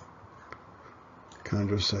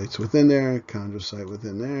 Chondrocytes within there. Chondrocyte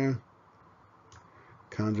within there.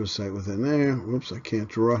 Chondrocyte within there. Whoops, I can't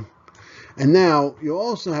draw. And now you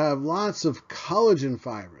also have lots of collagen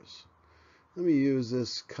fibers. Let me use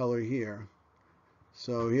this color here.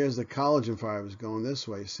 So here's the collagen fibers going this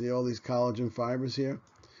way. See all these collagen fibers here?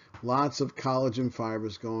 Lots of collagen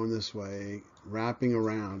fibers going this way, wrapping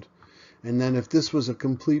around. And then if this was a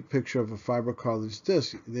complete picture of a fibrocartilage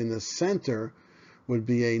disc, in the center would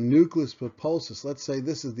be a nucleus pulposus. Let's say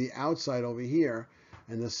this is the outside over here,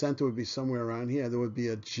 and the center would be somewhere around here. There would be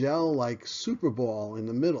a gel-like super ball in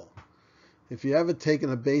the middle. If you ever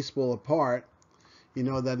taken a baseball apart, you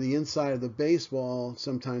know that the inside of the baseball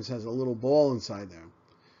sometimes has a little ball inside there.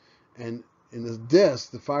 And in the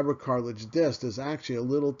disc, the fibrocartilage disc, there's actually a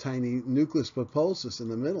little tiny nucleus pulposus in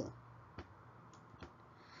the middle.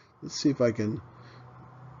 Let's see if I can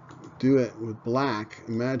do it with black.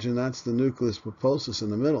 Imagine that's the nucleus pulposus in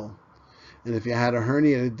the middle. And if you had a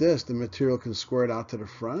herniated disc, the material can squirt out to the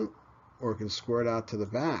front or it can squirt out to the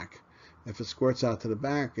back. If it squirts out to the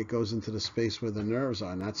back, it goes into the space where the nerves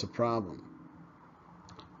are, and that's a problem.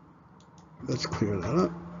 Let's clear that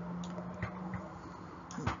up.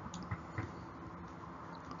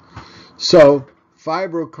 So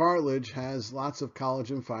fibrocartilage has lots of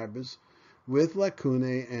collagen fibers with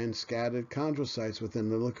lacunae and scattered chondrocytes within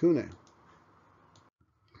the lacunae.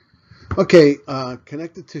 Okay,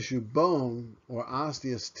 connective tissue bone or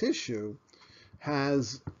osseous tissue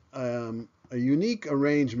has a unique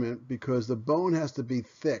arrangement because the bone has to be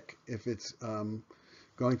thick if it's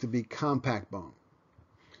going to be compact bone.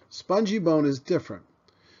 Spongy bone is different.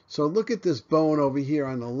 So look at this bone over here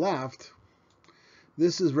on the left.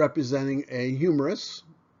 This is representing a humerus.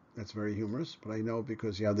 That's very humerus, but I know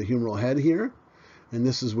because you have the humeral head here, and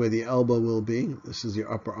this is where the elbow will be. This is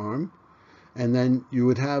your upper arm. And then you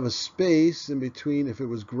would have a space in between. If it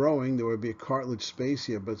was growing, there would be a cartilage space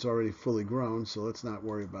here, but it's already fully grown, so let's not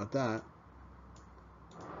worry about that.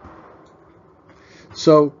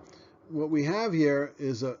 So what we have here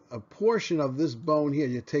is a portion of this bone here.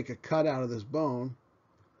 You take a cut out of this bone,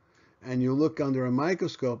 and you look under a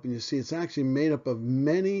microscope, and you see it's actually made up of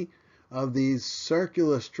many of these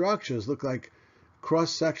circular structures, look like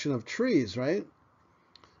cross-section of trees, right?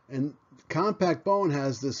 And compact bone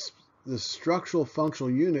has this structural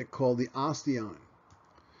functional unit called the osteon.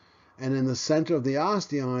 And in the center of the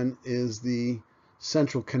osteon is the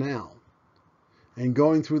central canal. And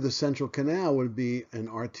going through the central canal would be an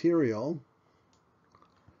arteriole,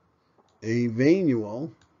 a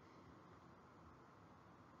venule,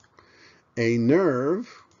 a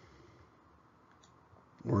nerve,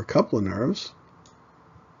 or a couple of nerves,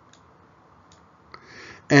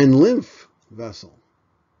 and lymph vessel.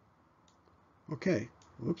 Okay,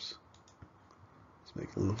 whoops. Let's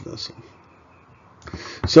make a lymph vessel.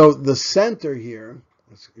 So the center here,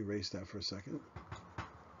 let's erase that for a second.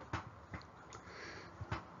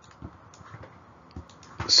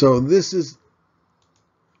 So this is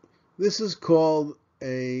called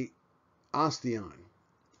a osteon.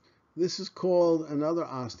 This is called another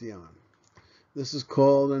osteon. This is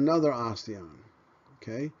called another osteon.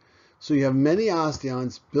 Okay, so you have many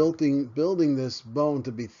osteons building this bone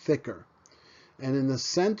to be thicker. And in the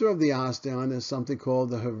center of the osteon is something called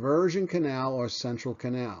the Haversian canal or central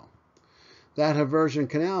canal. That Haversian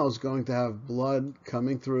canal is going to have blood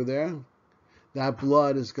coming through there. That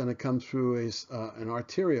blood is going to come through an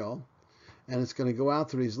arteriole, and it's going to go out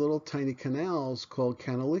through these little tiny canals called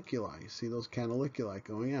canaliculi. You see those canaliculi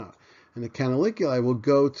going out. And the canaliculi will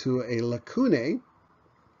go to a lacunae,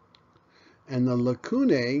 and the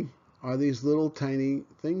lacunae are these little tiny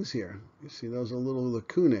things here. You see those are little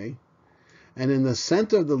lacunae. And in the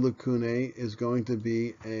center of the lacunae is going to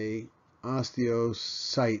be a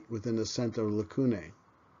osteocyte within the center of the lacunae.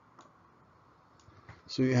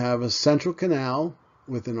 So you have a central canal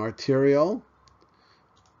with an arteriole.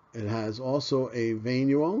 It has also a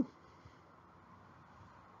venule.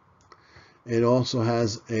 It also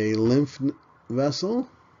has a lymph vessel.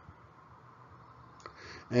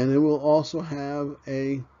 And it will also have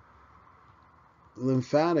a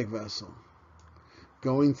lymphatic vessel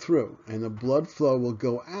going through. And the blood flow will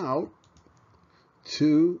go out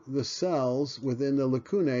to the cells within the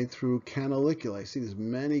lacunae through canaliculi. See, there's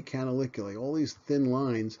many canaliculi. All these thin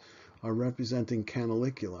lines are representing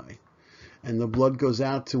canaliculi. And the blood goes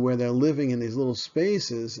out to where they're living in these little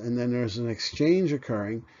spaces, and then there's an exchange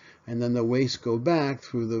occurring, and then the waste go back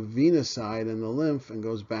through the venous side and the lymph and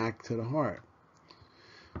goes back to the heart.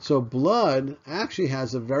 So blood actually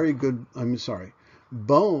has a very good,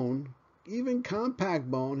 bone, even compact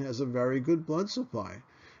bone has a very good blood supply.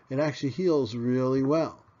 It actually heals really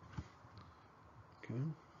well. Okay,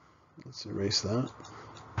 let's erase that.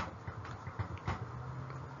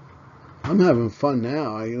 I'm having fun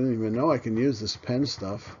now. I don't even know I can use this pen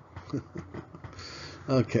stuff.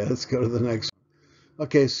 Okay, let's go to the next one.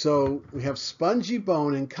 Okay, so we have spongy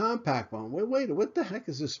bone and compact bone. Wait, what the heck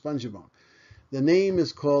is this spongy bone? The name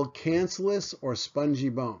is called cancellous or spongy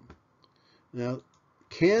bone. Now,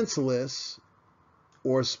 cancellous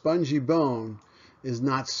or spongy bone is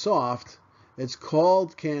not soft. It's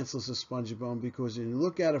called cancellous or spongy bone because when you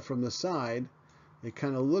look at it from the side, it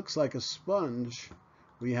kind of looks like a sponge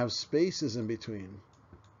where you have spaces in between.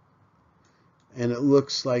 And it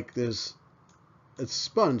looks like it's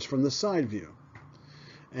sponge from the side view.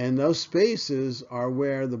 And those spaces are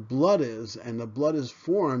where the blood is, and the blood is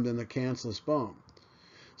formed in the cancellous bone.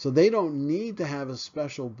 So they don't need to have a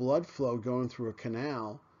special blood flow going through a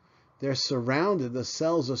canal. They're surrounded, the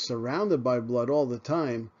cells are surrounded by blood all the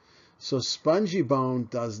time. So spongy bone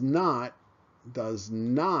does not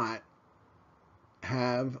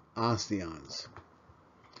have osteons.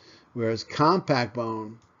 Whereas compact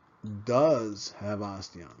bone does have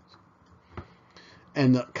osteons.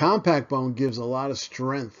 And the compact bone gives a lot of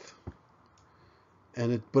strength.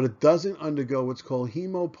 But it doesn't undergo what's called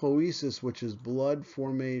hemopoiesis, which is blood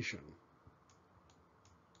formation.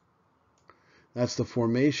 That's the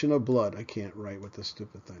formation of blood. I can't write with this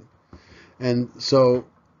stupid thing. And so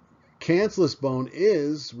cancellous bone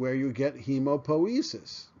is where you get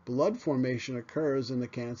hemopoiesis. Blood formation occurs in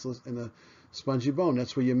the spongy bone.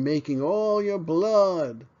 That's where you're making all your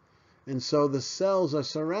blood. And so the cells are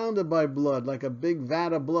surrounded by blood, like a big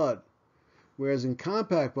vat of blood. Whereas in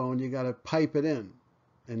compact bone, you got to pipe it in.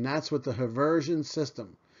 And that's what the Haversian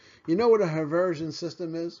system. You know what a Haversian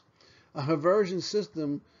system is? A Haversian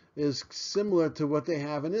system is similar to what they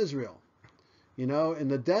have in Israel. You know, in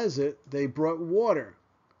the desert, they brought water.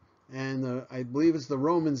 And I believe it's the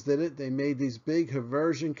Romans did it. They made these big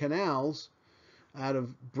Haversian canals out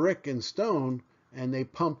of brick and stone, and they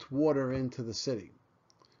pumped water into the city.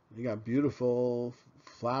 You got beautiful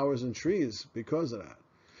flowers and trees because of that.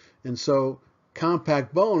 And so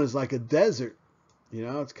compact bone is like a desert. You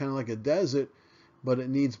know, it's kind of like a desert, but it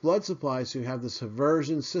needs blood supply, so you have this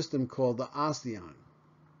Haversian system called the osteon.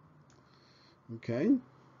 Okay?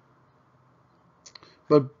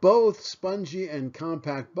 But both spongy and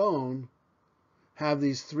compact bone have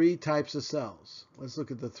these three types of cells. Let's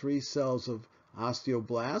look at the three cells of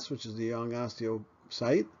osteoblast, which is the young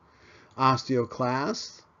osteocyte,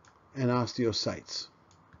 osteoclast, and osteocytes.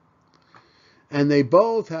 And they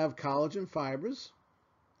both have collagen fibers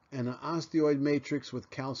and an osteoid matrix with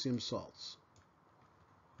calcium salts.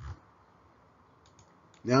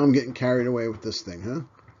 Now I'm getting carried away with this thing, huh?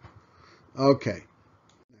 Okay.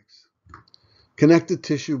 Next. Connective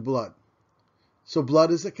tissue blood. So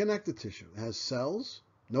blood is a connective tissue. It has cells,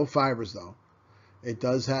 no fibers though. It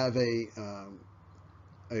does have a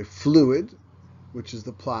fluid, which is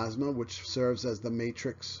the plasma, which serves as the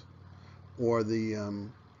matrix or the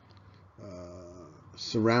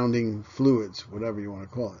surrounding fluids, whatever you want to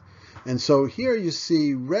call it. And so here you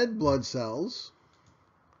see red blood cells.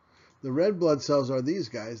 The red blood cells are these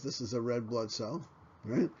guys. This is a red blood cell,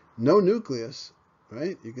 right? No nucleus,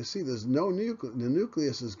 right? You can see there's no nucleus. The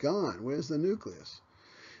nucleus is gone. Where's the nucleus?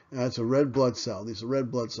 It's a red blood cell. These are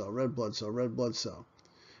red blood cell, red blood cell, red blood cell.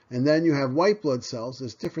 And then you have white blood cells.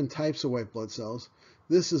 There's different types of white blood cells.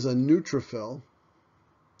 This is a neutrophil.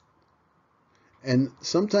 And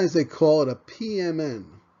sometimes they call it a PMN.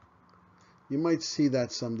 You might see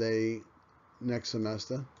that someday next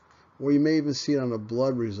semester, or you may even see it on a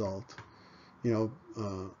blood result,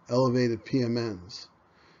 elevated PMNs.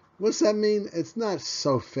 What's that mean? It's not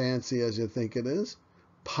so fancy as you think it is.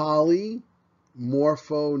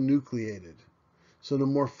 Polymorphonucleated. So the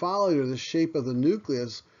morphology, or the shape of the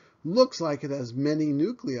nucleus, looks like it has many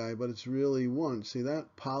nuclei, but it's really one. See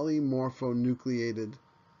that? Polymorphonucleated.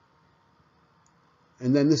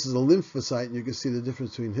 And then this is a lymphocyte, and you can see the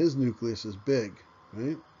difference between his nucleus is big,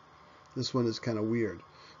 right? This one is kind of weird.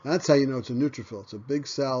 That's how you know it's a neutrophil. It's a big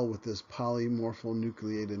cell with this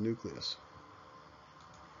polymorphonucleated nucleus.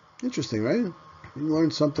 Interesting, right? You learn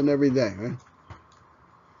something every day, right?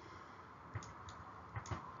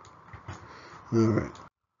 All right.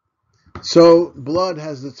 So blood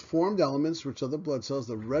has its formed elements, which are the blood cells.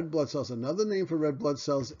 The red blood cells, another name for red blood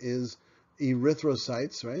cells is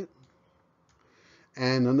erythrocytes, right?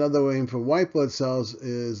 And another name for white blood cells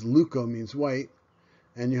is leuco, means white.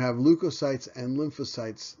 And you have leukocytes and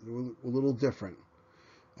lymphocytes, a little different.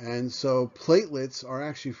 And so platelets are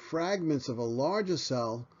actually fragments of a larger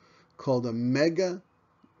cell called a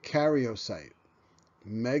megakaryocyte.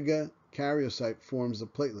 Megakaryocyte forms the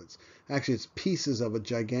platelets. Actually, it's pieces of a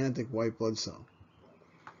gigantic white blood cell.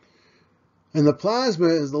 And the plasma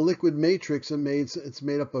is the liquid matrix. It's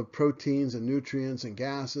made up of proteins and nutrients and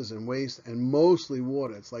gases and waste and mostly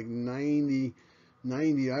water. It's like 90,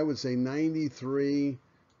 I would say 93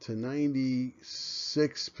 to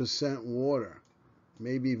 96% water.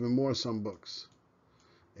 Maybe even more, some books.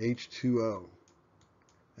 H2O.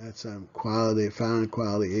 That's found quality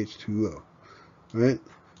H2O. Right?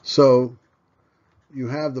 So you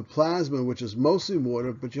have the plasma, which is mostly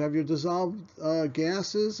water, but you have your dissolved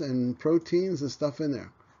gases and proteins and stuff in there.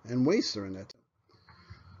 And wastes are in there.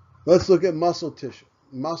 Let's look at muscle tissue.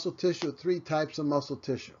 Muscle tissue, 3 types of muscle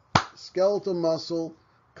tissue. Skeletal muscle,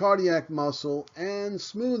 cardiac muscle, and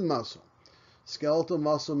smooth muscle. Skeletal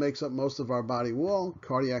muscle makes up most of our body wall.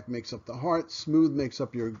 Cardiac makes up the heart. Smooth makes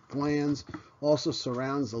up your glands. Also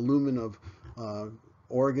surrounds the lumen of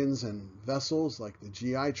organs and vessels like the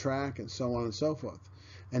GI tract and so on and so forth.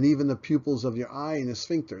 And even the pupils of your eye and the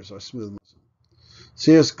sphincters are smooth muscle.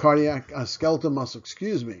 So here's skeletal muscle.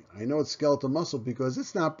 Excuse me. I know it's skeletal muscle because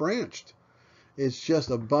it's not branched. It's just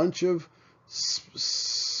a bunch of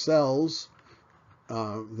cells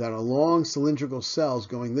that are long cylindrical cells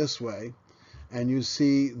going this way. And you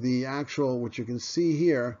see the actual, what you can see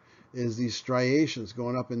here is these striations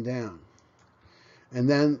going up and down. And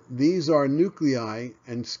then these are nuclei,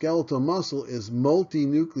 and skeletal muscle is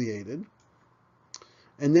multinucleated.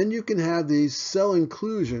 And then you can have these cell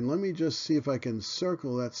inclusion. Let me just see if I can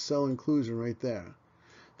circle that cell inclusion right there.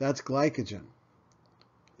 That's glycogen.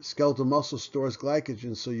 Skeletal muscle stores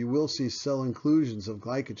glycogen, so you will see cell inclusions of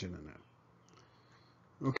glycogen in there.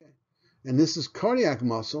 Okay. And this is cardiac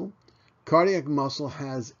muscle. Cardiac muscle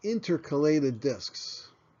has intercalated discs.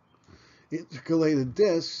 Intercalated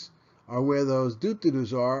discs are where those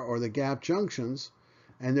doo-doo-doos are, or the gap junctions,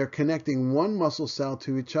 and they're connecting one muscle cell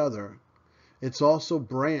to each other. It's also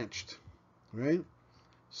branched, right?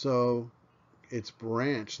 So it's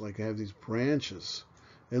branched, like I have these branches.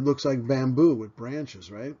 It looks like bamboo with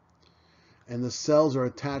branches, right? And the cells are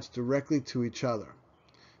attached directly to each other.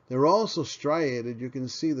 They're also striated. You can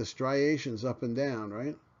see the striations up and down,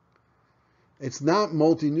 right? It's not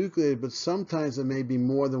multinucleated, but sometimes there may be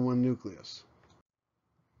more than one nucleus.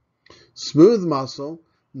 Smooth muscle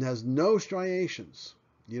has no striations.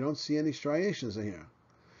 You don't see any striations in here.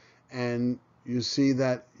 And you see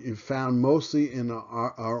that you found mostly in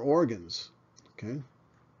our organs. Okay.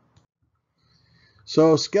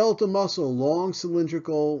 So skeletal muscle, long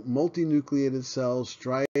cylindrical multinucleated cells,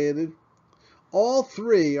 striated. All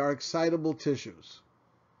 3 are excitable tissues.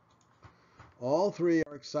 All 3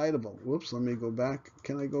 are excitable. Whoops, let me go back.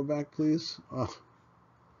 Can I go back, please? Oh.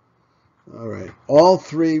 All right. All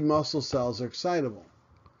 3 muscle cells are excitable.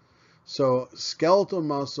 So skeletal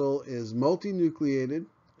muscle is multinucleated,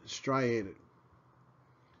 striated,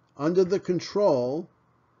 under the control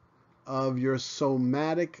of your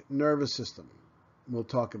somatic nervous system. We'll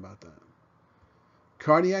talk about that.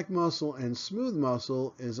 Cardiac muscle and smooth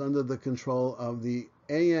muscle is under the control of the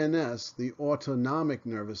ANS, the autonomic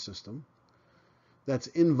nervous system. That's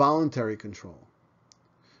involuntary control.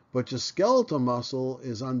 But your skeletal muscle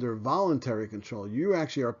is under voluntary control. You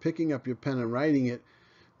actually are picking up your pen and writing it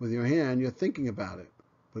with your hand. You're thinking about it.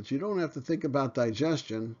 But you don't have to think about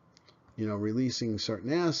digestion, releasing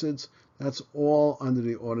certain acids. That's all under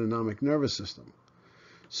the autonomic nervous system.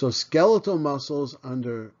 So skeletal muscles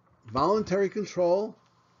under voluntary control,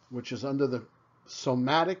 which is under the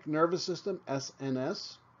somatic nervous system,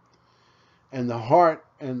 SNS, and the heart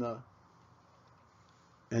and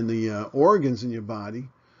the organs in your body,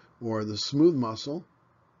 or the smooth muscle,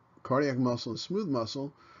 cardiac muscle and smooth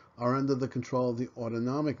muscle, are under the control of the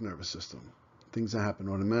autonomic nervous system. Things that happen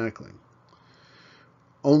automatically.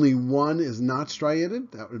 Only one is not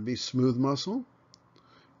striated. That would be smooth muscle.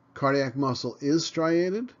 Cardiac muscle is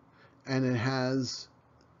striated, and it has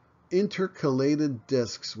intercalated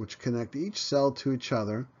discs which connect each cell to each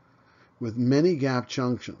other with many gap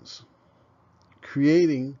junctions,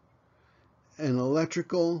 creating an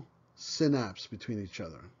electrical synapse between each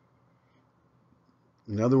other.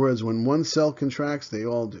 In other words, when one cell contracts, they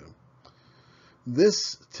all do.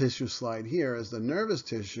 This tissue slide here is the nervous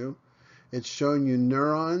tissue. It's showing you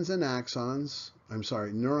neurons and axons.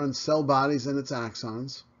 Neuron cell bodies and its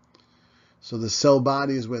axons. So the cell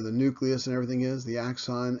body is where the nucleus and everything is. The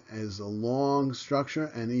axon is a long structure,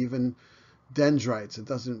 and even dendrites. It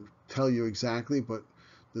doesn't tell you exactly, but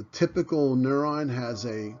the typical neuron has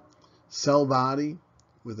a cell body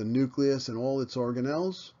with a nucleus and all its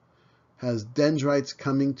organelles, has dendrites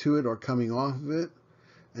coming to it or coming off of it,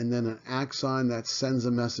 and then an axon that sends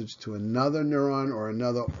a message to another neuron or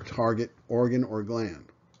another target organ or gland.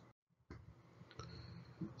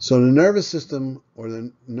 So the nervous system, or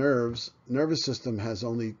the nervous system, has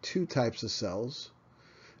only two types of cells,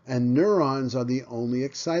 and neurons are the only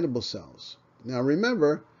excitable cells. Now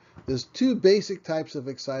remember, there's two basic types of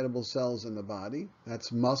excitable cells in the body.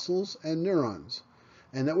 That's muscles and neurons.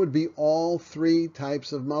 And that would be all three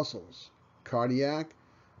types of muscles. Cardiac,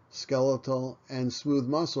 skeletal, and smooth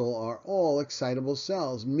muscle are all excitable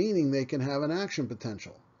cells, meaning they can have an action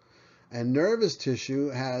potential. And nervous tissue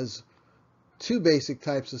has two basic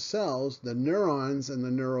types of cells, the neurons and the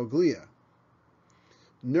neuroglia.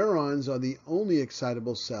 Neurons are the only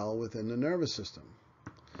excitable cell within the nervous system.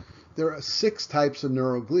 There are 6 types of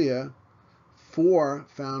neuroglia, 4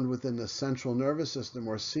 found within the central nervous system,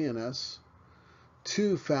 or CNS,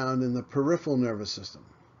 2 found in the peripheral nervous system.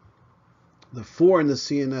 The 4 in the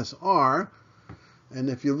CNS are, and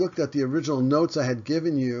if you looked at the original notes I had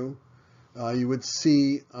given you, you would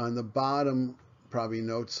see on the bottom, probably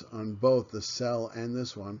notes on both the cell and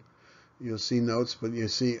this one. You'll see notes, but you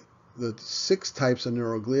see the 6 types of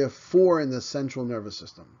neuroglia, 4 in the central nervous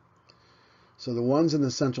system. So the ones in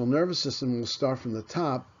the central nervous system, will start from the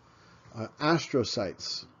top,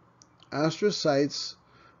 astrocytes. Astrocytes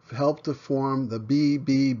help to form the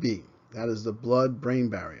BBB. That is the blood-brain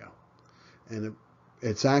barrier. And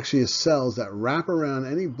it's actually cells that wrap around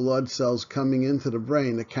any blood cells coming into the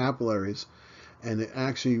brain, the capillaries, and it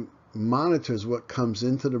actually monitors what comes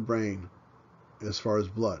into the brain as far as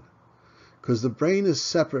blood. Because the brain is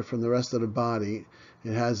separate from the rest of the body.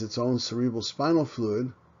 It has its own cerebral spinal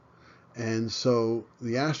fluid, and so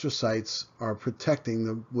the astrocytes are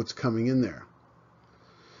protecting what's coming in there.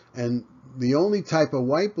 And the only type of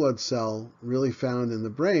white blood cell really found in the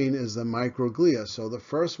brain is the microglia. So the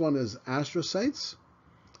first one is astrocytes,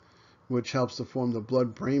 which helps to form the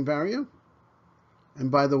blood-brain barrier.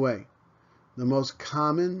 And by the way, the most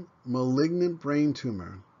common malignant brain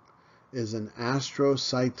tumor is an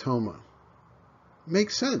astrocytoma.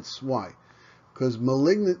 Makes sense. Why? Because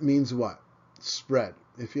malignant means what? Spread.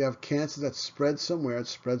 If you have cancer that spreads somewhere, it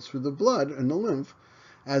spreads through the blood and the lymph.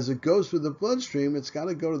 As it goes through the bloodstream, it's got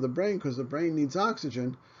to go to the brain because the brain needs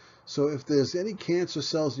oxygen. So if there's any cancer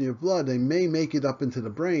cells in your blood, they may make it up into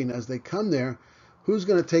the brain. As they come there, who's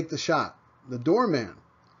going to take the shot? The doorman.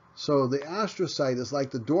 So the astrocyte is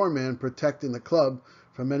like the doorman protecting the club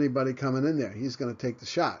from anybody coming in there. He's going to take the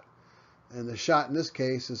shot. And the shot in this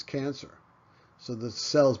case is cancer. So the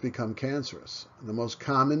cells become cancerous. The most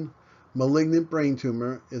common malignant brain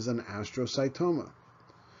tumor is an astrocytoma.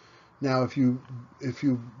 Now, if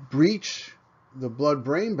you breach the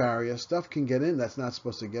blood-brain barrier, stuff can get in that's not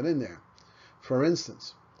supposed to get in there. For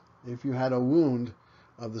instance, if you had a wound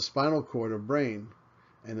of the spinal cord or brain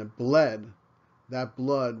and it bled, that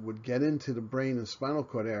blood would get into the brain and spinal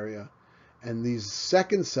cord area, and these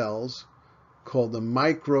second cells, called the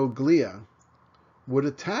microglia, would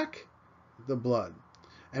attack the blood.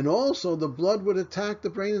 And also the blood would attack the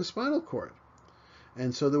brain and spinal cord.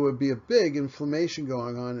 And so there would be a big inflammation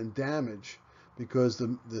going on and damage because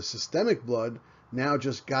the systemic blood now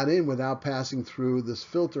just got in without passing through this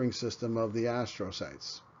filtering system of the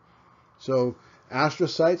astrocytes. So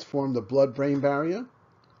astrocytes form the blood-brain barrier.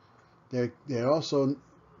 They're also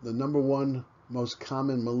the number 1 most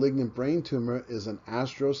common malignant brain tumor is an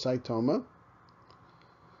astrocytoma.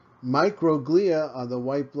 Microglia are the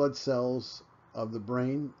white blood cells of the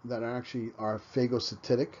brain that are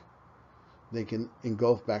phagocytic. They can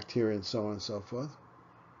engulf bacteria and so on and so forth.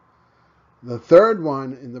 The third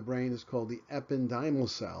one in the brain is called the ependymal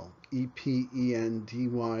cell, E-P-E-N-D-Y-M-A-L.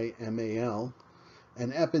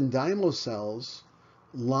 And ependymal cells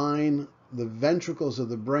line the ventricles of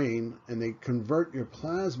the brain, and they convert your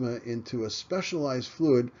plasma into a specialized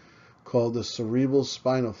fluid called the cerebral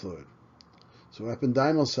spinal fluid. So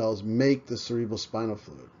ependymal cells make the cerebral spinal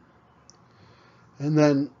fluid. And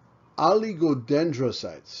then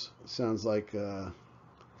oligodendrocytes. Sounds like, I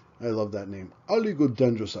love that name.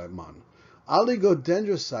 Oligodendrocyte, man.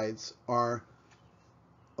 Oligodendrocytes are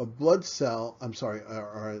a blood cell,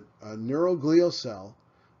 are a neuroglial cell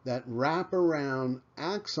that wrap around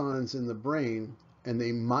axons in the brain, and they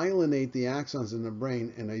myelinate the axons in the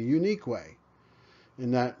brain in a unique way.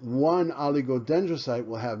 In that one oligodendrocyte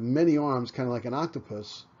will have many arms, kind of like an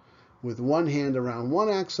octopus, with one hand around one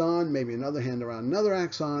axon, maybe another hand around another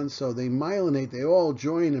axon. So they myelinate, they all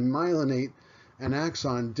join and myelinate an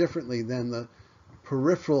axon differently than the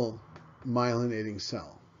peripheral myelinating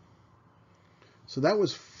cell. So that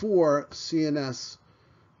was 4 CNS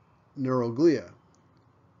neuroglia.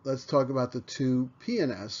 Let's talk about the 2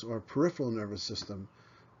 PNS, or peripheral nervous system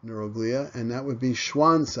neuroglia, and that would be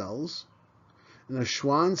Schwann cells. And a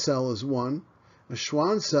Schwann cell is one. A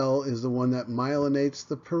Schwann cell is the one that myelinates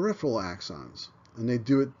the peripheral axons, and they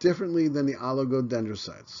do it differently than the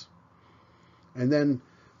oligodendrocytes. And then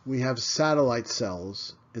we have satellite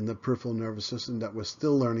cells in the peripheral nervous system that we're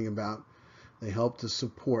still learning about. They help to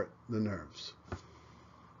support the nerves.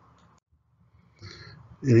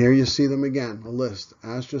 And here you see them again, a list: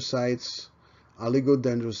 astrocytes,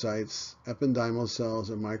 oligodendrocytes, ependymal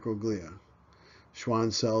cells, and microglia,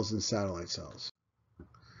 Schwann cells, and satellite cells.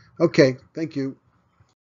 Okay, thank you.